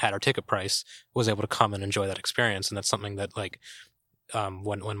just had our ticket price was able to come and enjoy that experience. And that's something that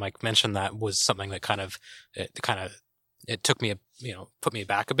when Mike mentioned that was something that it took me put me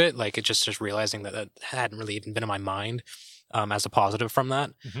back a bit. Like it just realizing that hadn't really even been in my mind as a positive from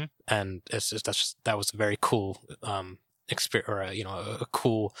that, and it's just that was a very cool experience, or a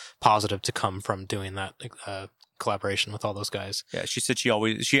cool positive to come from doing that collaboration with all those guys. Yeah, she said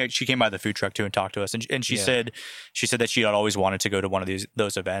she came by the food truck too and talked to us, and she said that she had always wanted to go to one of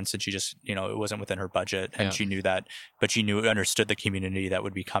those events, and she just it wasn't within her budget, and she knew that, but she understood the community that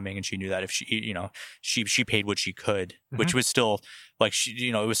would be coming, and she knew that if she paid what she could, which was still like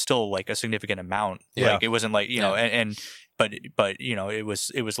it was still like a significant amount. Yeah. Like it wasn't like but it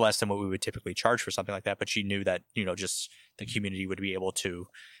was less than what we would typically charge for something like that. But she knew that just the community would be able to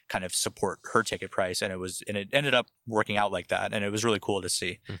kind of support her ticket price, and it ended up working out like that, and it was really cool to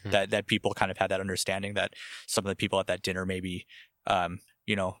see that people kind of had that understanding that some of the people at that dinner maybe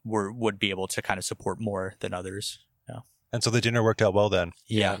would be able to kind of support more than others. Yeah. And so the dinner worked out well then.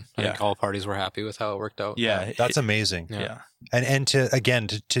 I think all parties were happy with how it worked out. Yeah, that's amazing. Yeah. And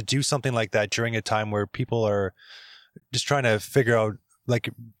to do something like that during a time where people are just trying to figure out, like,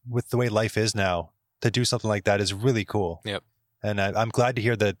 with the way life is now, to do something like that is really cool. Yep. And I'm glad to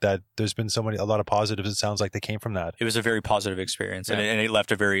hear that there's been a lot of positives. It sounds like that came from that. It was a very positive experience, and it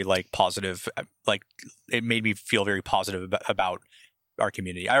left a very positive, it made me feel very positive about our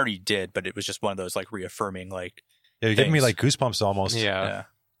community. I already did, but it was just one of those reaffirming Yeah, you're giving me goosebumps almost. Yeah.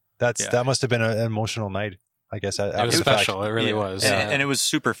 That must have been an emotional night, I guess. It was special. It really was. And it was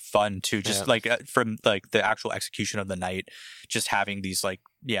super fun too. Just from the actual execution of the night, just having these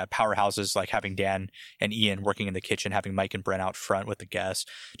powerhouses, like having Dan and Ian working in the kitchen, having Mike and Brent out front with the guests,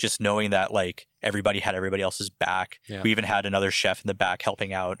 just knowing that everybody had everybody else's back. Yeah. We even had another chef in the back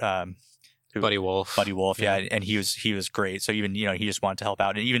helping out. Buddy Wolf, and he was great. So even he just wanted to help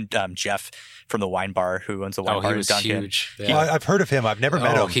out, and even Jeff from the wine bar, who owns the wine bar, he was Duncan. huge. Yeah. I've heard of him. I've never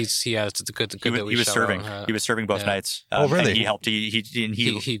met him. It's good. He was serving. He was serving both nights. Oh, really? And he helped.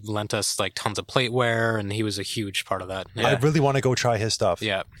 He lent us tons of plateware, and he was a huge part of that. Yeah. I really want to go try his stuff.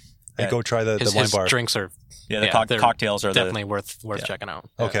 Yeah, and go try the wine bar. His drinks are cocktails are definitely worth checking out.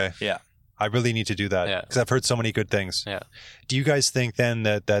 Okay. Yeah. I really need to do that because I've heard so many good things. Yeah. Do you guys think then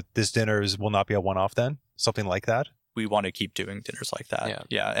that this dinner will not be a one-off then? Something like that? We want to keep doing dinners like that. Yeah.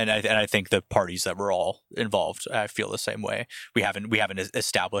 Yeah. And I think the parties that we're all involved, I feel the same way. We haven't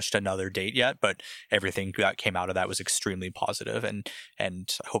established another date yet, but everything that came out of that was extremely positive,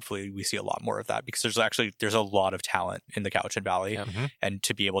 and hopefully we see a lot more of that, because there's a lot of talent in the Cowichan Valley, and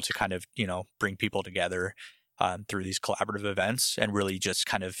to be able to kind of bring people together through these collaborative events and really just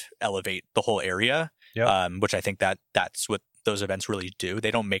kind of elevate the whole area, which I think that's what those events really do. They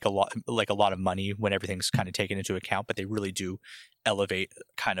don't make a lot of money when everything's kind of taken into account, but they really do elevate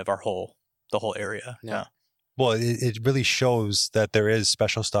kind of the whole area. Yeah. Well, it really shows that there is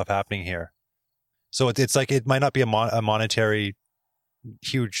special stuff happening here. So it's like, it might not be a monetary,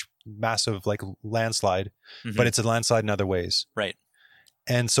 huge, massive landslide, but it's a landslide in other ways. Right.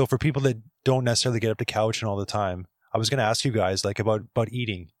 And so for people that don't necessarily get up to Cowichan all the time, I was going to ask you guys about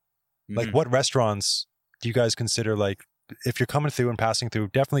eating. What restaurants do you guys consider, if you're coming through and passing through,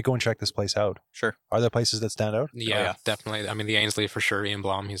 definitely go and check this place out? Sure. Are there places that stand out? Yeah, definitely. I mean, the Ainsley for sure. Ian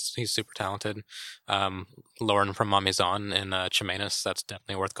Blom, he's super talented. Lauren from Ma Maison in Chemainus, that's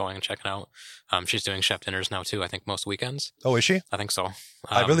definitely worth going and checking out. She's doing chef dinners now too, I think most weekends. Oh, is she? I think so.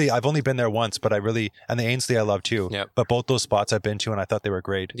 I've only been there once, but and the Ainsley I love too. Yep. But both those spots I've been to, and I thought they were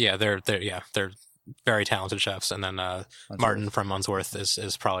great. Yeah, they're very talented chefs. And then Martin from Unsworth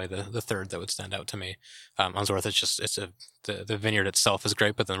is probably the third that would stand out to me. Unsworth is the vineyard itself is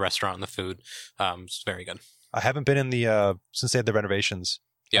great, but the restaurant and the food is very good. I haven't been in since they had the renovations.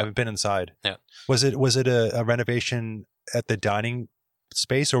 I haven't been inside. Yeah. Was it a renovation at the dining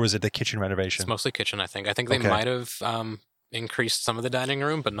space, or was it the kitchen renovation? It's mostly kitchen, I think. I think they might have increased some of the dining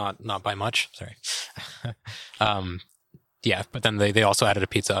room, but not by much. Sorry. But then they also added a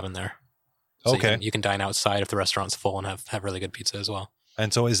pizza oven there. So you can dine outside if the restaurant's full and have really good pizza as well.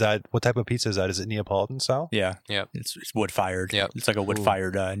 And so what type of pizza is that? Is it Neapolitan style? Yeah. Yeah. It's wood fired. Yeah. It's like a wood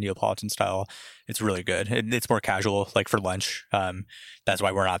fired Neapolitan style. It's really good. It's more casual, for lunch. That's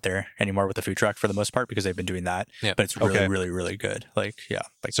why we're not there anymore with the food truck for the most part, because they've been doing that. Yeah. But it's really, really, really good.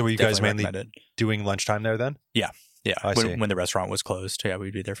 So were you guys mainly doing lunchtime there then? Yeah. Yeah. I see. When the restaurant was closed,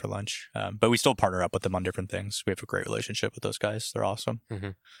 we'd be there for lunch. But we still partner up with them on different things. We have a great relationship with those guys. They're awesome. Mm-hmm.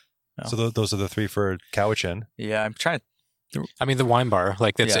 No. So those are the three for Cowichan. Yeah, I'm trying to. I mean, the wine bar,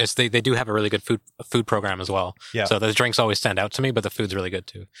 they do have a really good food program as well. Yeah. So the drinks always stand out to me, but the food's really good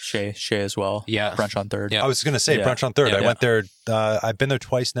too. Shay as well. Yeah. Brunch on Third. Yeah. I was going to say Brunch on Third. Yeah. I went there. I've been there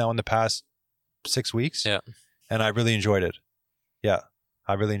twice now in the past 6 weeks. Yeah. And I really enjoyed it. Yeah,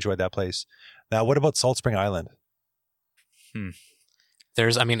 I really enjoyed that place. Now, what about Salt Spring Island?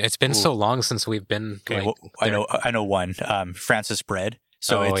 It's been so long since we've been. Okay, like, I know one. Francis Bread.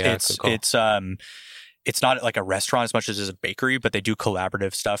 So Oh, yeah, it's cool. it's not like a restaurant as much as it is a bakery, but they do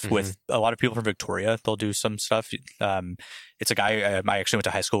collaborative stuff with a lot of people from Victoria. They'll do some stuff. It's a guy I actually went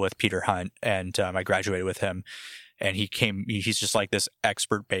to high school with, Peter Hunt, and I graduated with him. And he's just like this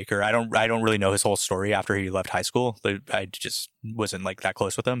expert baker. I don't really know his whole story after he left high school. I just wasn't like that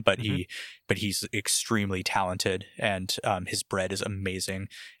close with him, but he's extremely talented, and his bread is amazing.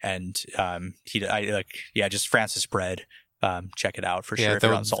 And just Francis Bread. Check it out for sure if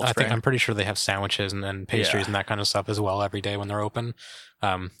you're on Salt Spring. I'm pretty sure they have sandwiches and pastries and that kind of stuff as well every day when they're open.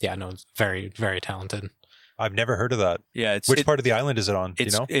 It's very, very talented. I've never heard of that. Yeah, Which part of the island is it on? Do you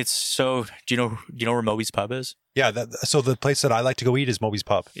know? It's so. Do you know where Moby's Pub is? Yeah, so the place that I like to go eat is Moby's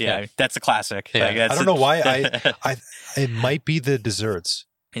Pub. Yeah, that's a classic. Yeah. Like, I don't know why. It might be the desserts.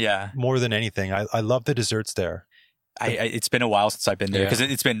 Yeah, more than anything. I love the desserts there. It's been a while since I've been there because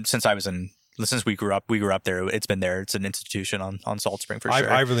it's been since we grew up there. It's been there. It's an institution on Salt Spring for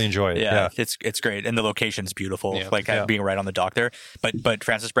sure. I really enjoy it. Yeah. It's great, and the location's beautiful. Yeah. Being right on the dock there. But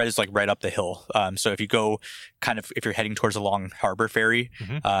Francis Bread is like right up the hill. So if you go if you're heading towards the Long Harbor Ferry,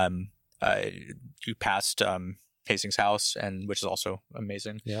 you passed Hastings House, and which is also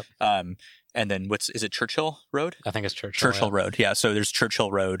amazing. Yep. And then is it Churchill Road? I think it's Churchill Road. Yeah. So there's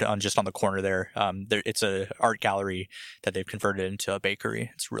Churchill Road just on the corner there. It's a art gallery that they've converted into a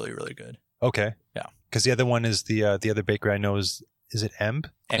bakery. It's really, really good. Okay. Yeah. Because the other one is the other bakery I know is it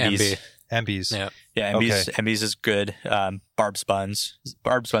Emby's. Emby's. Yeah. Yeah. Emby's is good. Barb's Buns.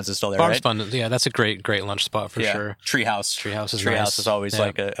 Barb's Buns is still there. Barb's right? Buns. Yeah, that's a great lunch spot for sure. Treehouse is nice. is always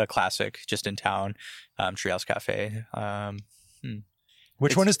like a classic just in town. Treehouse Cafe.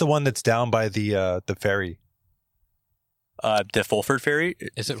 Which one is the one that's down by the ferry? The Fulford Ferry.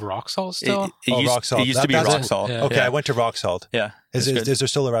 Is it Rock Salt still? Rock Salt. It used to be Rock Salt. Yeah. Okay, I went to Rock Salt. Yeah. Is there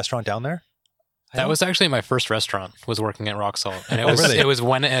still a restaurant down there? That was actually my first restaurant, was working at Rock Salt. And really? It was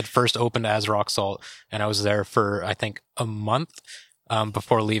when it had first opened as Rock Salt. And I was there for, I think, a month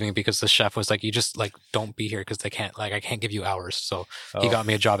before leaving, because the chef was like, you just like don't be here because I can't give you hours. So he got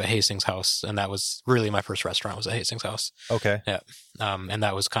me a job at Hastings House. And that was really my first restaurant, was at Hastings House. Okay. Yeah. And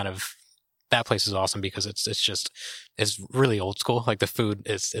that was that place is awesome because it's really old school. Like the food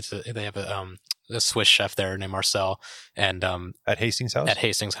they have a Swiss chef there named Marcel, and at Hastings House. At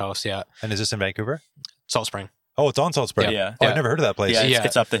Hastings House, yeah. And is this in Vancouver? Salt Spring. Oh, it's on Salt Spring. Yeah. Oh, I've never heard of that place. Yeah,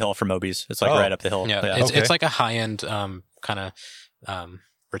 it's up the hill from Moby's. It's like right up the hill. Yeah, it's like a high end kind of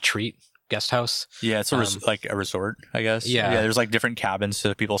retreat guest house. Yeah, it's like a resort, I guess. Yeah, there's like different cabins so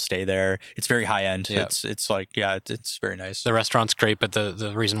that people stay there. It's very high end. Yeah. It's very nice. The restaurant's great, but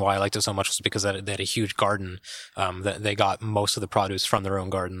the reason why I liked it so much was because they had a huge garden. That they got most of the produce from their own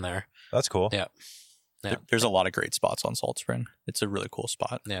garden there. That's cool. Yeah. There's a lot of great spots on Salt Spring. It's a really cool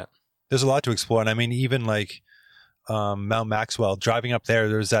spot. Yeah. There's a lot to explore. And I mean, even like Mount Maxwell, driving up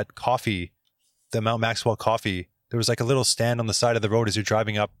there's that coffee, the Mount Maxwell coffee. There was like a little stand on the side of the road as you're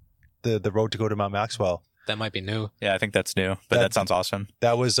driving up the road to go to Mount Maxwell. That might be new. Yeah, I think that's new, but that sounds awesome.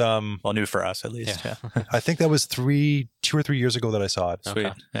 That was new for us at least. Yeah. I think that was 2 or 3 years ago that I saw it. Sweet.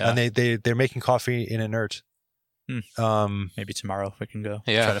 Okay. Yeah. And they're making coffee in Inert. Maybe tomorrow we can go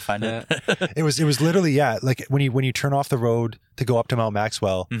try to find it. It was literally like when you turn off the road to go up to Mount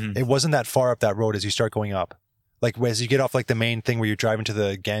Maxwell, it wasn't that far up that road as you start going up. Like as you get off like the main thing where you're driving to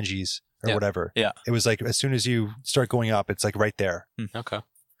the Ganges or whatever. Yeah. It was like as soon as you start going up, it's like right there. Okay.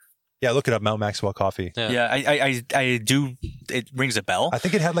 Yeah, look it up, Mount Maxwell Coffee. Yeah, I do. It rings a bell. I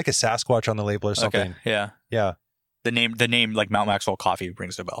think it had like a Sasquatch on the label or something. Okay. Yeah. The name like Mount Maxwell Coffee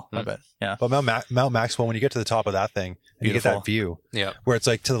rings a bell. I bet. Yeah. But Mount Maxwell, when you get to the top of that thing, and you get that view, where it's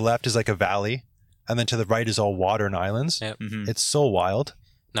like to the left is like a valley, and then to the right is all water and islands. Yep. Mm-hmm. It's so wild.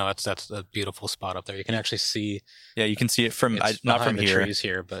 No, that's a beautiful spot up there. You can actually see. Yeah, you can see it from not from the here. trees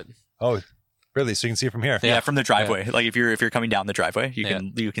here, but Really? So you can see it from here? Yeah, from the driveway. Like if you're coming down the driveway, you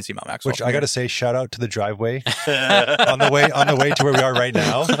can see Mount Maxwell. Which I got to say, shout out to the driveway on the way to where we are right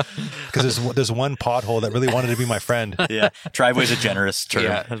now, because there's one pothole that really wanted to be my friend. Yeah, driveway's a generous term.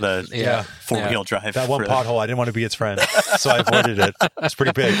 Yeah. Four-wheel drive. That one pothole, I didn't want to be its friend, so I avoided it. It's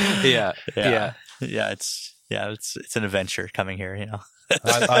pretty big. Yeah. It's an adventure coming here. You know,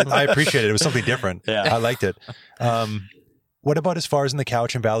 I appreciate it. It was something different. Yeah, I liked it. What about as far as in the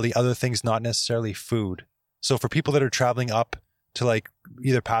Cowichan Valley, other things not necessarily food? So for people that are traveling up to like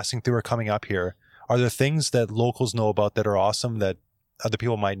either passing through or coming up here, are there things that locals know about that are awesome that other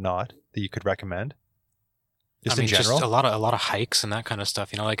people might not, that you could recommend? Just I in mean, general? just a lot of hikes and that kind of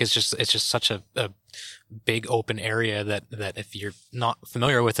stuff. Like it's just such a big open area that if you're not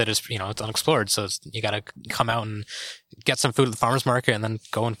familiar with it, it's unexplored. So you got to come out and get some food at the farmers market, and then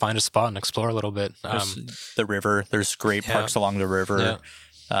go and find a spot and explore a little bit. There's the river. There's great parks along the river.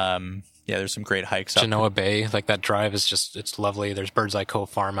 There's some great hikes. Genoa Bay, like that drive is it's lovely. There's Bird's Eye Cove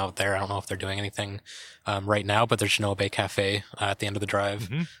Farm out there. I don't know if they're doing anything right now, but there's Genoa Bay Cafe at the end of the drive.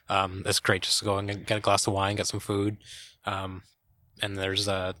 Mm-hmm. It's great just to go and get a glass of wine, get some food. And there's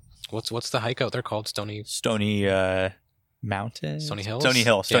what's the hike out there called? Stony Mountain? Stony Hills? Stony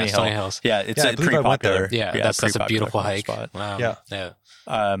Hills. Yeah, it's pretty popular. Yeah, that's a beautiful hike. Spot.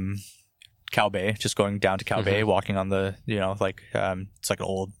 Cow Bay, just going down to Cow Bay, walking on the, it's like an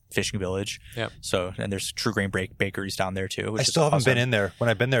old fishing village. Yeah. So, and there's True Grain bakeries down there too. I still haven't been in there. When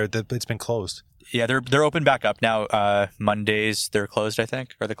I've been there, it's been closed. Yeah, they're open back up now. Mondays they're closed, I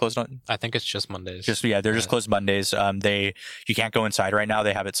think. Are they closed on? I think it's just Mondays. They're just closed Mondays. You can't go inside right now.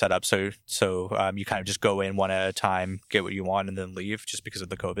 They have it set up so you kind of just go in one at a time, get what you want, and then leave, just because of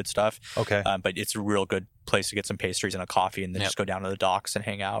the COVID stuff. Okay. But it's a real good place to get some pastries and a coffee, and then just go down to the docks and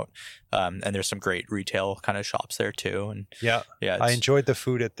hang out. And there's some great retail kind of shops there too. And I enjoyed the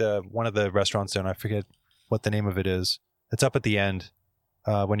food at one of the restaurants there, and I forget what the name of it is. It's up at the end.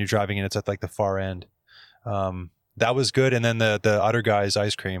 When you're driving in, it's at like the far end. That was good. And then the Other Guys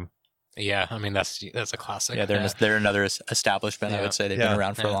ice cream. Yeah, I mean that's a classic. Yeah, they're another establishment. I would say they've been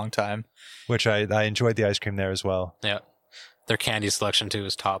around for a long time. Which I enjoyed the ice cream there as well. Yeah, their candy selection too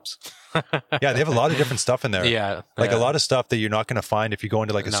is tops. Yeah, they have a lot of different stuff in there. Yeah, a lot of stuff that you're not going to find if you go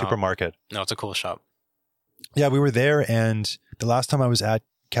into like a supermarket. No, it's a cool shop. Yeah, we were there, and the last time I was at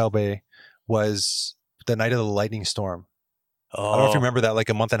Cow Bay was the night of the lightning storm. I don't know if you remember that, like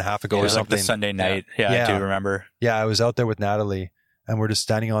a month and a half ago or something. Like the Sunday night. Yeah, I do remember. Yeah, I was out there with Natalie, and we're just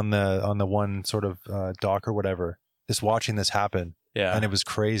standing on the one sort of dock or whatever, just watching this happen. Yeah, and it was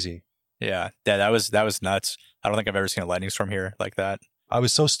crazy. Yeah, that was nuts. I don't think I've ever seen a lightning storm here like that. I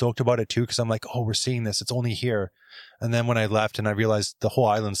was so stoked about it too, because I'm like, oh, we're seeing this. It's only here. And then when I left, and I realized the whole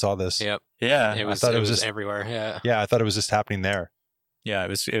island saw this. Yep. Yeah, it was just everywhere. Yeah. Yeah, I thought it was just happening there. Yeah, it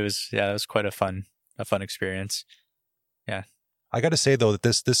was quite a fun experience. Yeah. I got to say though that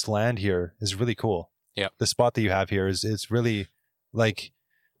this land here is really cool. Yeah. The spot that you have here is really like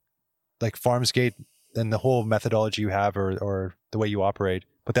Farmsgate, and the whole methodology you have or the way you operate,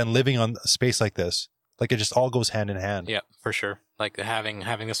 but then living on a space like this, like it just all goes hand in hand. Yeah, for sure. Like having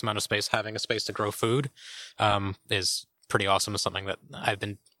this amount of space, having a space to grow food, is pretty awesome. It's something that I've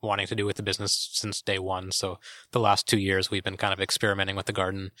been wanting to do with the business since day one. So the last 2 years we've been kind of experimenting with the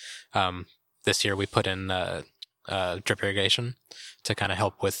garden. This year we put in drip irrigation to kind of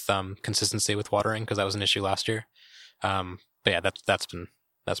help with consistency with watering, because that was an issue last year. But yeah, that's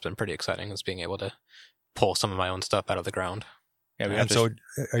been pretty exciting, is being able to pull some of my own stuff out of the ground. Yeah, and so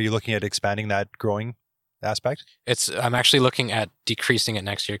are you looking at expanding that growing aspect? I'm actually looking at decreasing it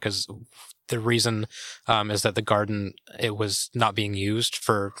next year, because the reason is that the garden, it was not being used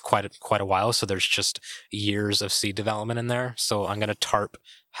for quite a while, so there's just years of seed development in there. So I'm going to tarp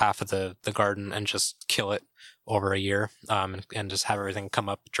half of the garden and just kill it over a year, and just have everything come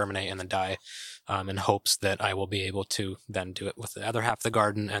up, germinate, and then die, in hopes that I will be able to then do it with the other half of the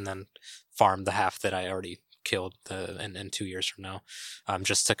garden, and then farm the half that I already killed in 2 years from now,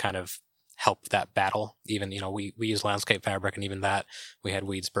 just to kind of help that battle. Even, we use landscape fabric, and even that we had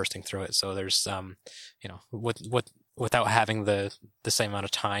weeds bursting through it. So there's, without having the same amount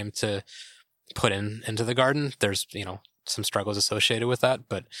of time to put into the garden, there's, some struggles associated with that,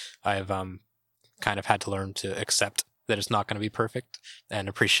 but I've, kind of had to learn to accept that it's not going to be perfect, and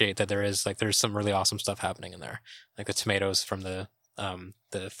appreciate that there's some really awesome stuff happening in there. Like the tomatoes from the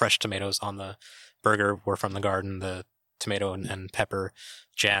fresh tomatoes on the burger were from the garden, the tomato and pepper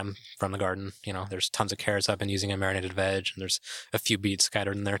jam from the garden. There's tons of carrots I've been using in marinated veg, and there's a few beets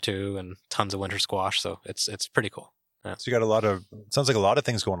scattered in there too, and tons of winter squash. So it's pretty cool. Yeah. So you got sounds like a lot of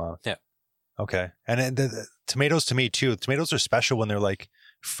things going on. Yeah. Okay. And the tomatoes, to me too, tomatoes are special when they're like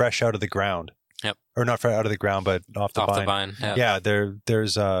fresh out of the ground. Yep. Or not fresh out of the ground, but off the vine. Yeah.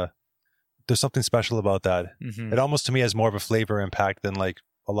 There's something special about that. Mm-hmm. It almost to me has more of a flavor impact than like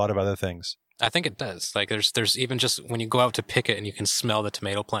a lot of other things. I think it does. Like there's even just when you go out to pick it and you can smell the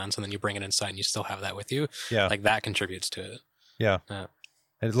tomato plants, and then you bring it inside and you still have that with you. Yeah. Like that contributes to it. Yeah.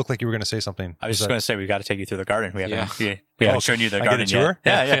 It looked like you were going to say something. I was just going to say, we've got to take you through the garden. We haven't shown you the garden yet.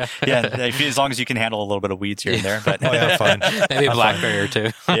 Yeah. As long as you can handle a little bit of weeds here and there. But oh yeah, I'm fine. Maybe a blackberry or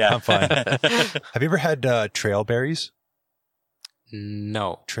two. Yeah, I'm fine. Have you ever had trail berries?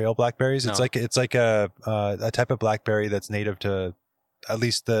 No. Trail blackberries. No. It's like a type of blackberry that's native to at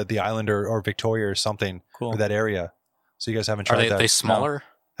least the island or Victoria or something, Cool. or that area. So you guys haven't Are tried that? they smaller?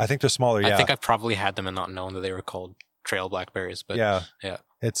 I think they're smaller. Yeah, I think I've probably had them and not known that they were called trail blackberries. But yeah.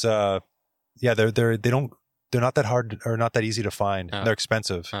 It's they're not that hard or not that easy to find. Oh. They're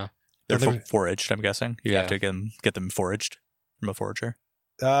expensive. Oh. They're foraged, I'm guessing. You have Yeah. to get them foraged from a forager.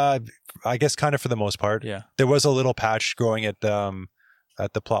 I guess kind of for the most part. Yeah. There was a little patch growing at the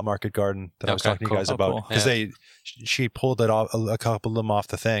Plot Market Garden that I was Okay, talking to cool. you guys Oh, about cool. because she pulled it off a couple of them off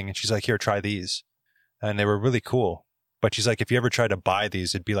the thing, and she's like, "Here, try these," and they were really cool. But she's like, if you ever try to buy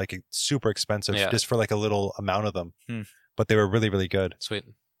these, it'd be like super expensive just for like a little amount of them. But they were really, really good. Sweet.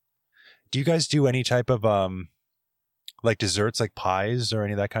 Do you guys do any type of like desserts, like pies or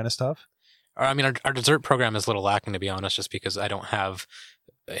any of that kind of stuff? I mean, our dessert program is a little lacking, to be honest, just because I don't have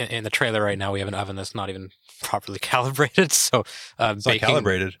in the trailer right now. We have an oven that's not even properly calibrated, so It's baking. not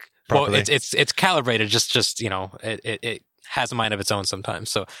calibrated properly. Well, it's calibrated. Just it has a mind of its own sometimes.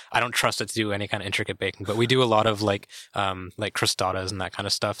 So I don't trust it to do any kind of intricate baking. But we do a lot of like crostadas and that kind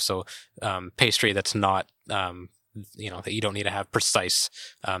of stuff. So pastry that's not that you don't need to have precise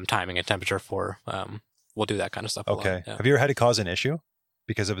timing and temperature for. We'll do that kind of stuff. Okay. A lot, yeah. Have you ever had it cause an issue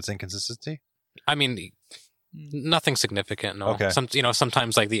because of its inconsistency? I mean, nothing significant. No. Okay.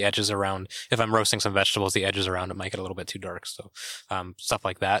 Sometimes like the edges around, if I'm roasting some vegetables, the edges around it might get a little bit too dark. So, stuff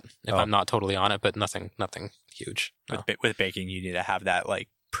like that. If I'm not totally on it, but nothing huge. No. With baking, you need to have that like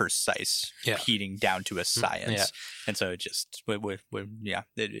precise heating down to a science. Yeah. And so it just,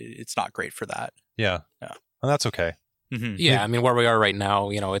 it's not great for that. Yeah. Yeah. Well, that's okay. Mm-hmm. Yeah, I mean, where we are right now,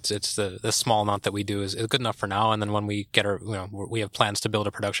 it's the small amount that we do is good enough for now. And then when we get we have plans to build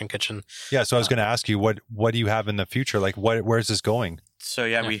a production kitchen. Yeah, so I was going to ask you, what do you have in the future? Like, where's this going? So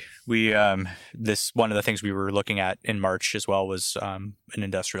we this one of the things we were looking at in March as well was an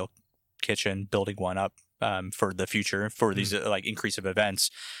industrial kitchen, building one up for the future for these like increase of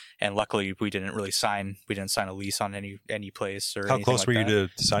events. And luckily, we didn't sign a lease on any place or. How anything close like were that. you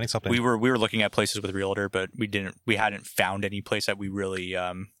to signing something? We were looking at places with Realtor, but we hadn't found any place that we really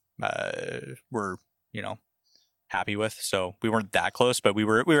were happy with. So we weren't that close, but we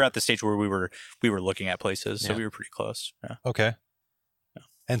were at the stage where we were looking at places, so we were pretty close. Yeah. Okay. Yeah.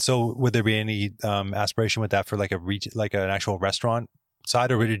 And so, would there be any aspiration with that for like like an actual restaurant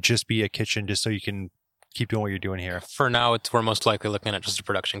side, or would it just be a kitchen just so you can keep doing what you're doing here? For now, we're most likely looking at just a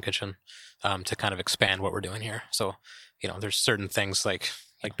production kitchen to kind of expand what we're doing here. So, there's certain things like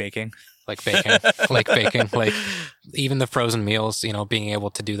baking, like even the frozen meals, being able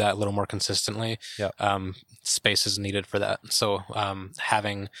to do that a little more consistently. Yeah. Space is needed for that. So,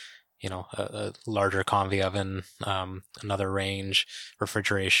 having, a larger convy oven, another range,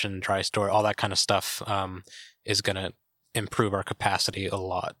 refrigeration, dry store, all that kind of stuff, is going to improve our capacity a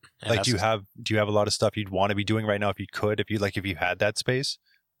lot. And like, do you have a lot of stuff you'd want to be doing right now if you had that space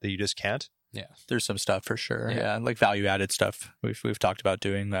that you just can't? Yeah, there's some stuff for sure. Yeah, like value added stuff we've talked about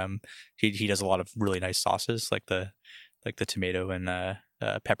doing. He does a lot of really nice sauces, like the tomato and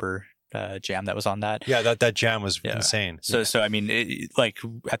pepper jam that was on that. Yeah, that jam was insane. So I mean, like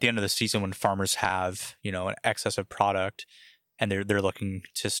at the end of the season when farmers have an excess of product and they're looking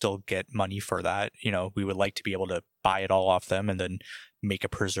to still get money for that, we would like to be able to buy it all off them and then make a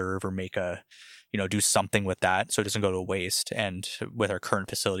preserve or make a do something with that so it doesn't go to waste. And with our current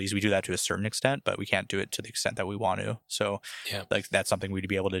facilities, we do that to a certain extent, but we can't do it to the extent that we want to. So like that's something we'd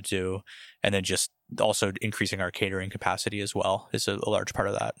be able to do. And then just also increasing our catering capacity as well is a large part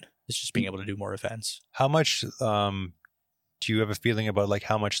of that. It's just being able to do more events. How much do you have a feeling about like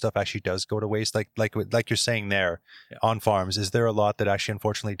how much stuff actually does go to waste? Like you're saying there on farms, is there a lot that actually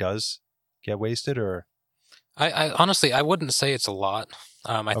unfortunately does get wasted? Or I honestly, I wouldn't say it's a lot.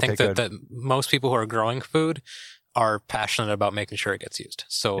 I think that most people who are growing food are passionate about making sure it gets used.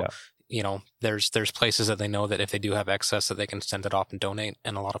 So, there's places that they know that if they do have excess that they can send it off and donate.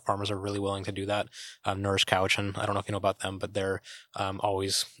 And a lot of farmers are really willing to do that. Nourish Couch, and I don't know if you know about them, but they're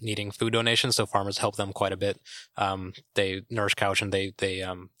always needing food donations. So farmers help them quite a bit. They Nourish Couch, and they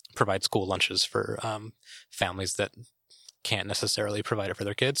provide school lunches for families that can't necessarily provide it for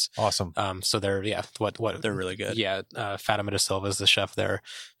their kids. Awesome. So they're they're really good. Yeah. Fatima da Silva is the chef there,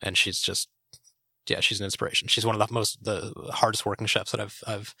 and she's just she's an inspiration. She's one of the hardest working chefs that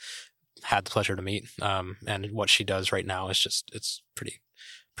I've had the pleasure to meet. And what she does right now is it's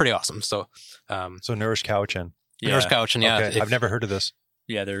pretty awesome. So Nourish Couch and Nourish Couch, and okay. I've never heard of this.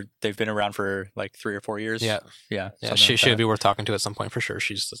 Yeah, they've been around for like 3 or 4 years. Yeah. She should be worth talking to at some point for sure.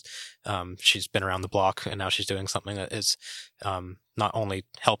 She's been around the block, and now she's doing something that is not only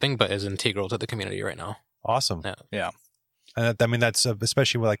helping but is integral to the community right now. Awesome. Yeah. And I mean, that's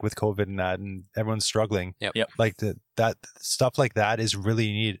especially like with COVID and that, and everyone's struggling. Yep. Like that stuff like that is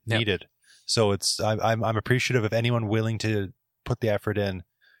really needed. So I'm appreciative of anyone willing to put the effort in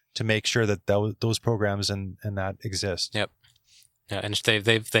to make sure that those programs and that exist. Yep. Yeah, and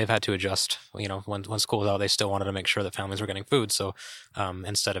they've had to adjust. When school was out, they still wanted to make sure that families were getting food. So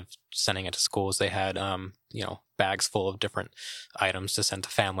instead of sending it to schools, they had bags full of different items to send to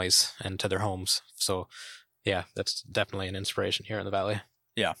families and to their homes. So yeah, that's definitely an inspiration here in the Valley.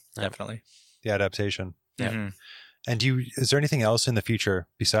 Yeah, definitely. The adaptation. Yeah. Mm-hmm. And is there anything else in the future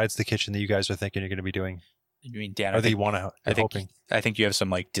besides the kitchen that you guys are thinking you're going to be doing? I mean, Dan, Or that you want to? I think you have some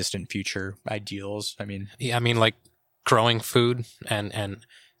like distant future ideals. I mean, like growing food and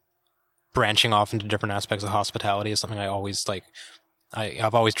branching off into different aspects of hospitality is something I always like.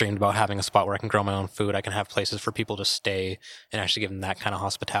 I've always dreamed about having a spot where I can grow my own food. I can have places for people to stay and actually give them that kind of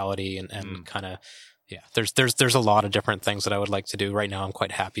hospitality and kind of. Yeah, there's a lot of different things that I would like to do. Right now, I'm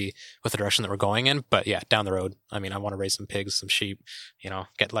quite happy with the direction that we're going in. But yeah, down the road, I mean, I want to raise some pigs, some sheep.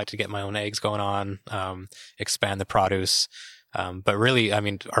 Get my own eggs going on, expand the produce. But really, I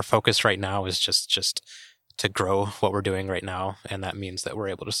mean, our focus right now is just to grow what we're doing right now, and that means that we're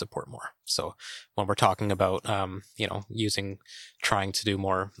able to support more. So when we're talking about, trying to do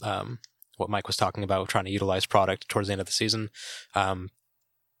more, what Mike was talking about, trying to utilize product towards the end of the season.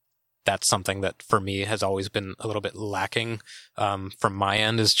 That's something that for me has always been a little bit lacking from my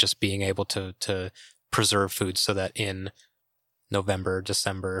end, is just being able to preserve food so that in November,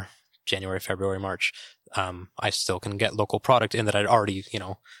 December, January, February, March, I still can get local product in that I've already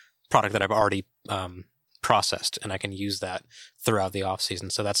processed, and I can use that throughout the off season.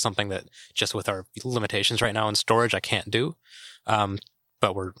 So that's something that just with our limitations right now in storage, I can't do.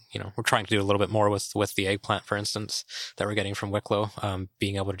 But we're trying to do a little bit more with the eggplant, for instance, that we're getting from Wicklow.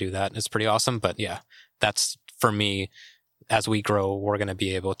 Being able to do that is pretty awesome. But yeah, that's for me. As we grow, we're going to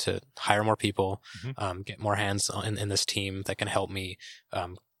be able to hire more people, get more hands in this team that can help me,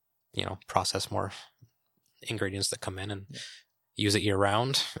 process more ingredients that come in and use it year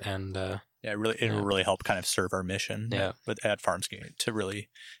round. And it will really help kind of serve our mission. Yeah. At Farmsgate to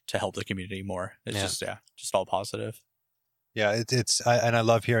help the community more. It's just all positive. Yeah, I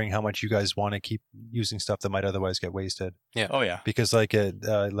love hearing how much you guys want to keep using stuff that might otherwise get wasted. Yeah. Oh yeah. Because like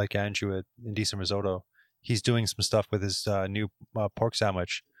Andrew at Indecent Risotto, he's doing some stuff with his new pork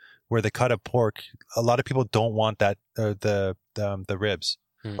sandwich, where the cut of pork, a lot of people don't want that the ribs.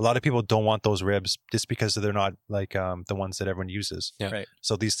 A lot of people don't want those ribs just because they're not like the ones that everyone uses. Yeah. Right.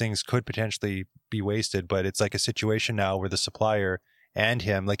 So these things could potentially be wasted, but it's like a situation now where the supplier and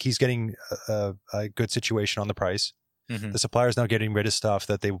him, like he's getting a good situation on the price. Mm-hmm. The supplier's now getting rid of stuff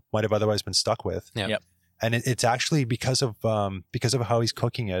that they might have otherwise been stuck with. Yeah. Yep. And it's actually because of how he's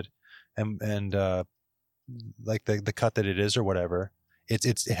cooking it and like the cut that it is or whatever. It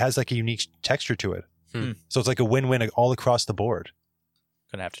has like a unique texture to it. So it's like a win-win all across the board.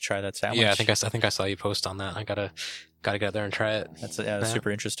 Gonna have to try that sandwich. Yeah, I think I saw you post on that. I gotta get out there and try it. That's super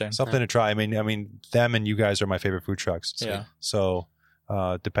interesting. Something to try. I mean, them and you guys are my favorite food trucks. Yeah. So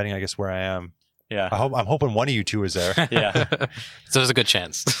depending, I guess, where I am. Yeah. I'm hoping one of you two is there. Yeah. So there's a good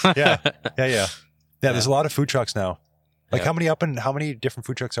chance. Yeah. There's a lot of food trucks now. Like how many different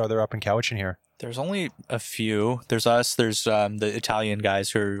food trucks are there up in Cowichan here? There's only a few. There's us. There's the Italian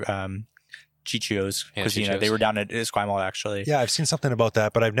guys who are Cicio's Cuisine. Cicio's. They were down at Esquimalt actually. Yeah, I've seen something about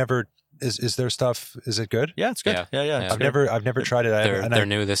that, but I've never. Is their stuff? Is it good? Yeah, it's good. Yeah. I've never tried it. They're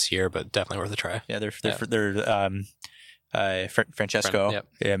new this year, but definitely worth a try. Yeah, Francesco.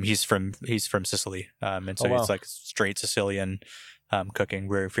 Yep. He's from Sicily, and so it's like straight Sicilian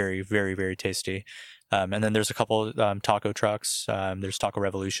cooking. Very, very, very, very tasty. And then there's a couple taco trucks. There's Taco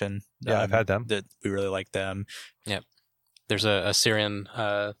Revolution. Yeah, I've had them. That we really like them. Yep. There's a Syrian.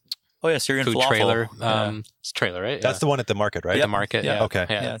 Syrian food falafel. trailer. It's a trailer, right? That's the one at the market, right? The market. Yeah. Okay.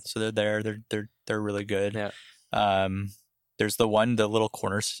 Yeah. So they're there. They're really good. Yeah. There's the little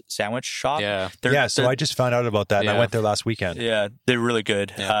corner sandwich shop. Yeah. So I just found out about that, and I went there last weekend. Yeah, they're really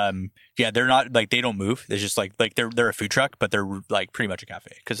good. Yeah. They're not like they don't move. They're just like they're a food truck, but they're like pretty much a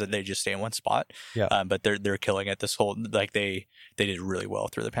cafe because they just stay in one spot. Yeah. But they're killing it. This whole like they did really well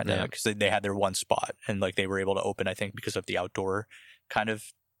through the pandemic because they had their one spot and like they were able to open. I think because of the outdoor kind of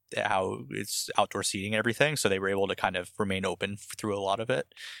how it's outdoor seating and everything, so they were able to kind of remain open through a lot of it,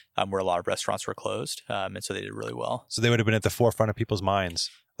 where a lot of restaurants were closed, and so they did really well. So they would have been at the forefront of people's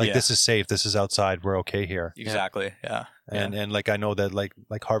minds. Like this is safe, this is outside, we're okay here. Exactly. Yeah. And like I know that like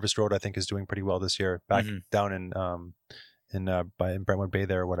Harvest Road I think is doing pretty well this year back down in Brentwood Bay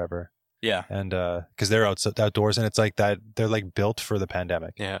there or whatever. Yeah. And because they're outdoors and it's like that they're like built for the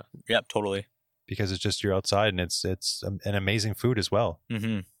pandemic. Yeah. Yep. Totally. because it's just you're outside and it's an amazing food as well.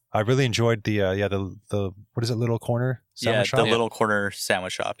 Mm-hmm. I really enjoyed the what is it, Little Corner sandwich shop? The Little Corner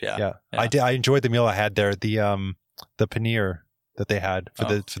sandwich shop. Yeah. I enjoyed the meal I had there. The paneer that they had for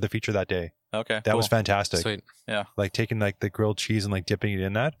the feature that day. Okay, that was fantastic. Sweet. Yeah, like taking like the grilled cheese and like dipping it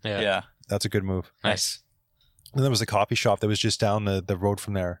in that. Yeah. That's a good move. Nice. And there was a coffee shop that was just down the road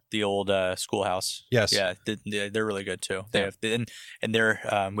from there. The old schoolhouse. Yes. Yeah, they're really good too. They have and they're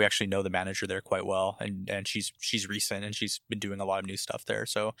we actually know the manager there quite well, and she's recent and she's been doing a lot of new stuff there.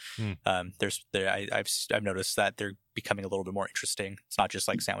 So I've noticed that they're becoming a little bit more interesting. It's not just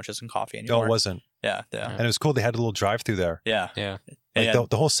like sandwiches and coffee anymore. No, it wasn't. Yeah. And it was cool. They had a little drive-through there. Yeah. Like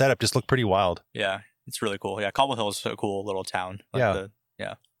the whole setup just looked pretty wild. Yeah, it's really cool. Yeah, Cobble Hill is a cool little town.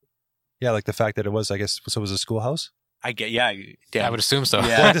 Yeah, like the fact that it was, I guess, so it was a schoolhouse? I would assume so.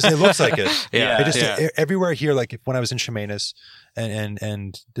 Yeah. Well, it looks like it. Yeah. It just everywhere here, like when I was in Chemainus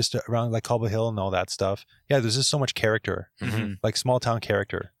and just around like Cobble Hill and all that stuff. Yeah, there's just so much character, Mm-hmm. like small town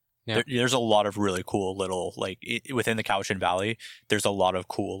character. Yeah. There's a lot of really cool little, within the Cowichan Valley, there's a lot of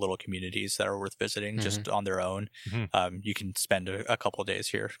cool little communities that are worth visiting just on their own. Mm-hmm. You can spend a couple of days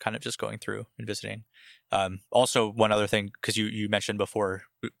here kind of just going through and visiting. Also, one other thing, because you mentioned before,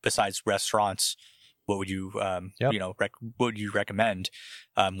 besides restaurants, what would you, what would you recommend?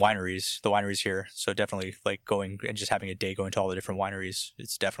 Wineries, the wineries here. So definitely like going and just having a day going to all the different wineries.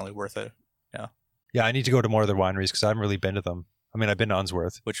 It's definitely worth it. Yeah. Yeah, I need to go to more of their wineries because I haven't really been to them. I mean, I've been to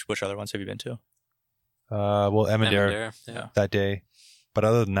Unsworth. Which other ones have you been to? Well, Emmendaire yeah. that day, but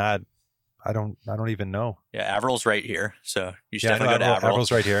other than that, I don't even know. Yeah, Averil's right here, so you should definitely go to Averil.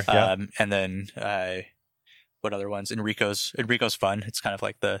 Averil's right here. Yeah, and then what other ones? Enrico's fun. It's kind of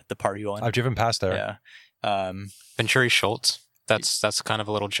like the party one. I've driven past there. Yeah. Venturi Schultz. That's kind of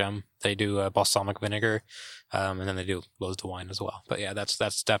a little gem. They do balsamic vinegar, and then they do loads of wine as well. But yeah, that's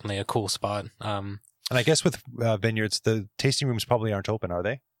definitely a cool spot. And I guess with vineyards, the tasting rooms probably aren't open, are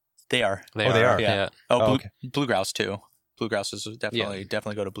they? They are. They are. Yeah. Blue Grouse too. Blue Grouse is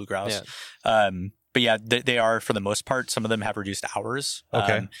definitely go to Blue Grouse. Yeah. But yeah, they are for the most part. Some of them have reduced hours.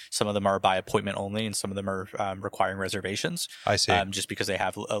 Okay. Some of them are by appointment only, and some of them are requiring reservations. I see. Just because they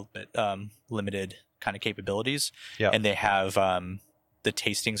have a bit limited kind of capabilities. Yeah. And they have the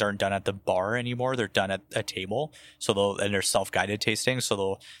tastings aren't done at the bar anymore. They're done at a table. So they're self-guided tastings.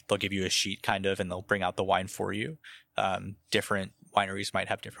 So they'll give you a sheet kind of, and they'll bring out the wine for you. Different wineries might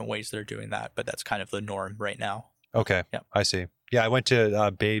have different ways they're doing that, but that's kind of the norm right now. Okay. Yeah. I see. Yeah, I went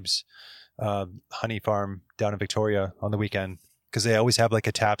to Babe's honey farm down in Victoria on the weekend because they always have like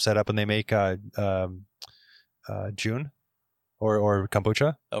a tap set up and they make June or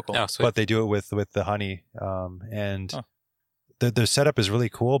kombucha. Oh, cool. Oh, sweet. But they do it with the honey. The setup is really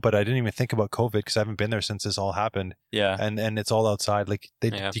cool, but I didn't even think about COVID because I haven't been there since this all happened. Yeah. And it's all outside. Like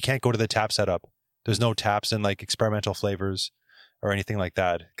you can't go to the tap setup. There's no taps and like experimental flavors or anything like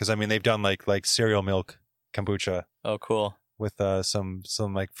that. Because I mean, they've done like cereal milk kombucha. Oh, cool. With some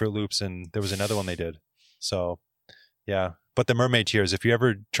like Fruit Loops, and there was another one they did. So yeah, but the Mermaid Tears, if you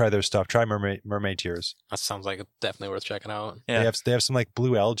ever try their stuff, try Mermaid Tears. That sounds like definitely worth checking out. Yeah. They have some like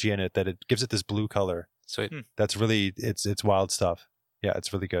blue algae in it that it gives it this blue color. Sweet. That's really it's wild stuff. Yeah,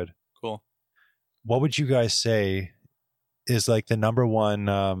 it's really good. Cool. What would you guys say is like the number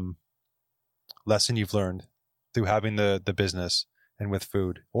one lesson you've learned through having the business and with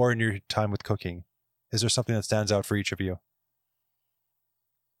food or in your time with cooking? Is there something that stands out for each of you?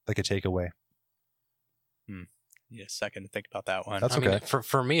 Like a takeaway. Yeah, second to think about that one. That's okay.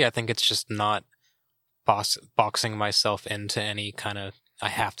 For me, I think it's just not boxing myself into any kind of I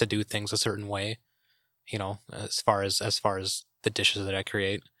have to do things a certain way. You know, as far as the dishes that I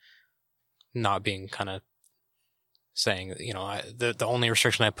create, not being kind of saying, you know, the only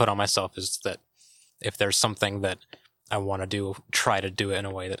restriction I put on myself is that if there's something that I want to do, try to do it in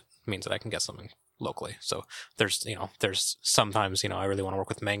a way that means that I can get something locally. So there's sometimes, I really want to work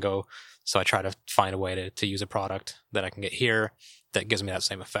with mango. So I try to find a way to use a product that I can get here that gives me that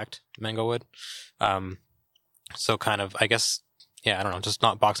same effect mango would. So kind of, I guess, yeah, I don't know, just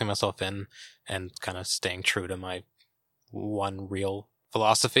not boxing myself in and kind of staying true to my one real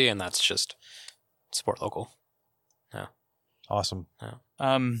philosophy. And that's just support local. Yeah. Awesome. Yeah.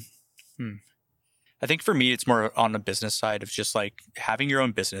 I think for me, it's more on the business side of just like having your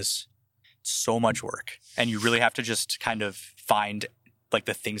own business. So much work, and you really have to just kind of find like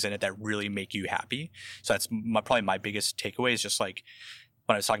the things in it that really make you happy. So that's probably my biggest takeaway is just like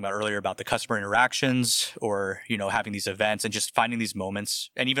when I was talking about earlier about the customer interactions or, having these events and just finding these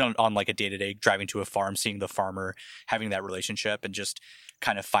moments, and even on like a day-to-day driving to a farm, seeing the farmer, having that relationship and just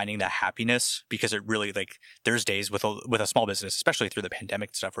kind of finding that happiness, because it really, like, there's days with a small business, especially through the pandemic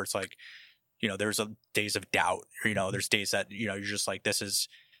and stuff, where it's like, there's days of doubt, or, there's days that, you're just like, this is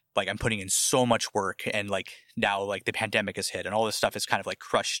like, I'm putting in so much work, and like now like the pandemic has hit and all this stuff has kind of like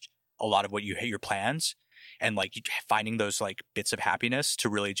crushed a lot of what you hit your plans, and like finding those like bits of happiness to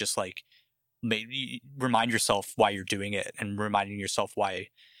really just like maybe remind yourself why you're doing it, and reminding yourself why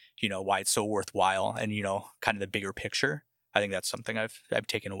it's so worthwhile, and, kind of the bigger picture. I think that's something I've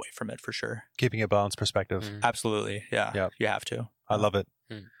taken away from it for sure. Keeping a balanced perspective. Absolutely. Yeah. Yep. You have to. I love it.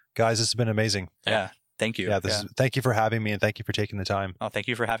 Guys, this has been amazing. Yeah. Thank you. Yeah, thank you for having me, and thank you for taking the time. Oh, thank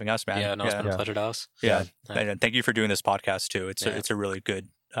you for having us, man. Yeah, no, it's been a pleasure to us. Yeah. And thank you for doing this podcast too. It's a really good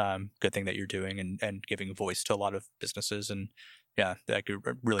thing that you're doing, and giving a voice to a lot of businesses, and like, you're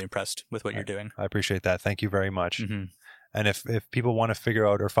really impressed with what you're doing. I appreciate that. Thank you very much. Mm-hmm. And if people want to figure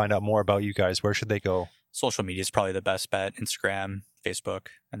out or find out more about you guys, where should they go? Social media is probably the best bet. Instagram, Facebook,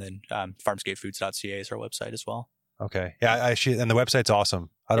 and then farmsgatefoods.ca is our website as well. Okay. Yeah, and the website's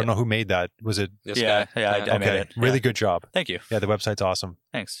awesome. I don't know who made that. Was it? I made it. Really good job. Thank you. Yeah, the website's awesome.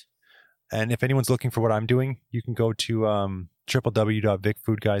 Thanks. And if anyone's looking for what I'm doing, you can go to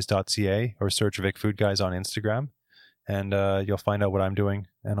www.vicfoodguys.ca or search Vic Food Guys on Instagram, and you'll find out what I'm doing.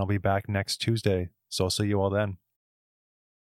 And I'll be back next Tuesday. So I'll see you all then.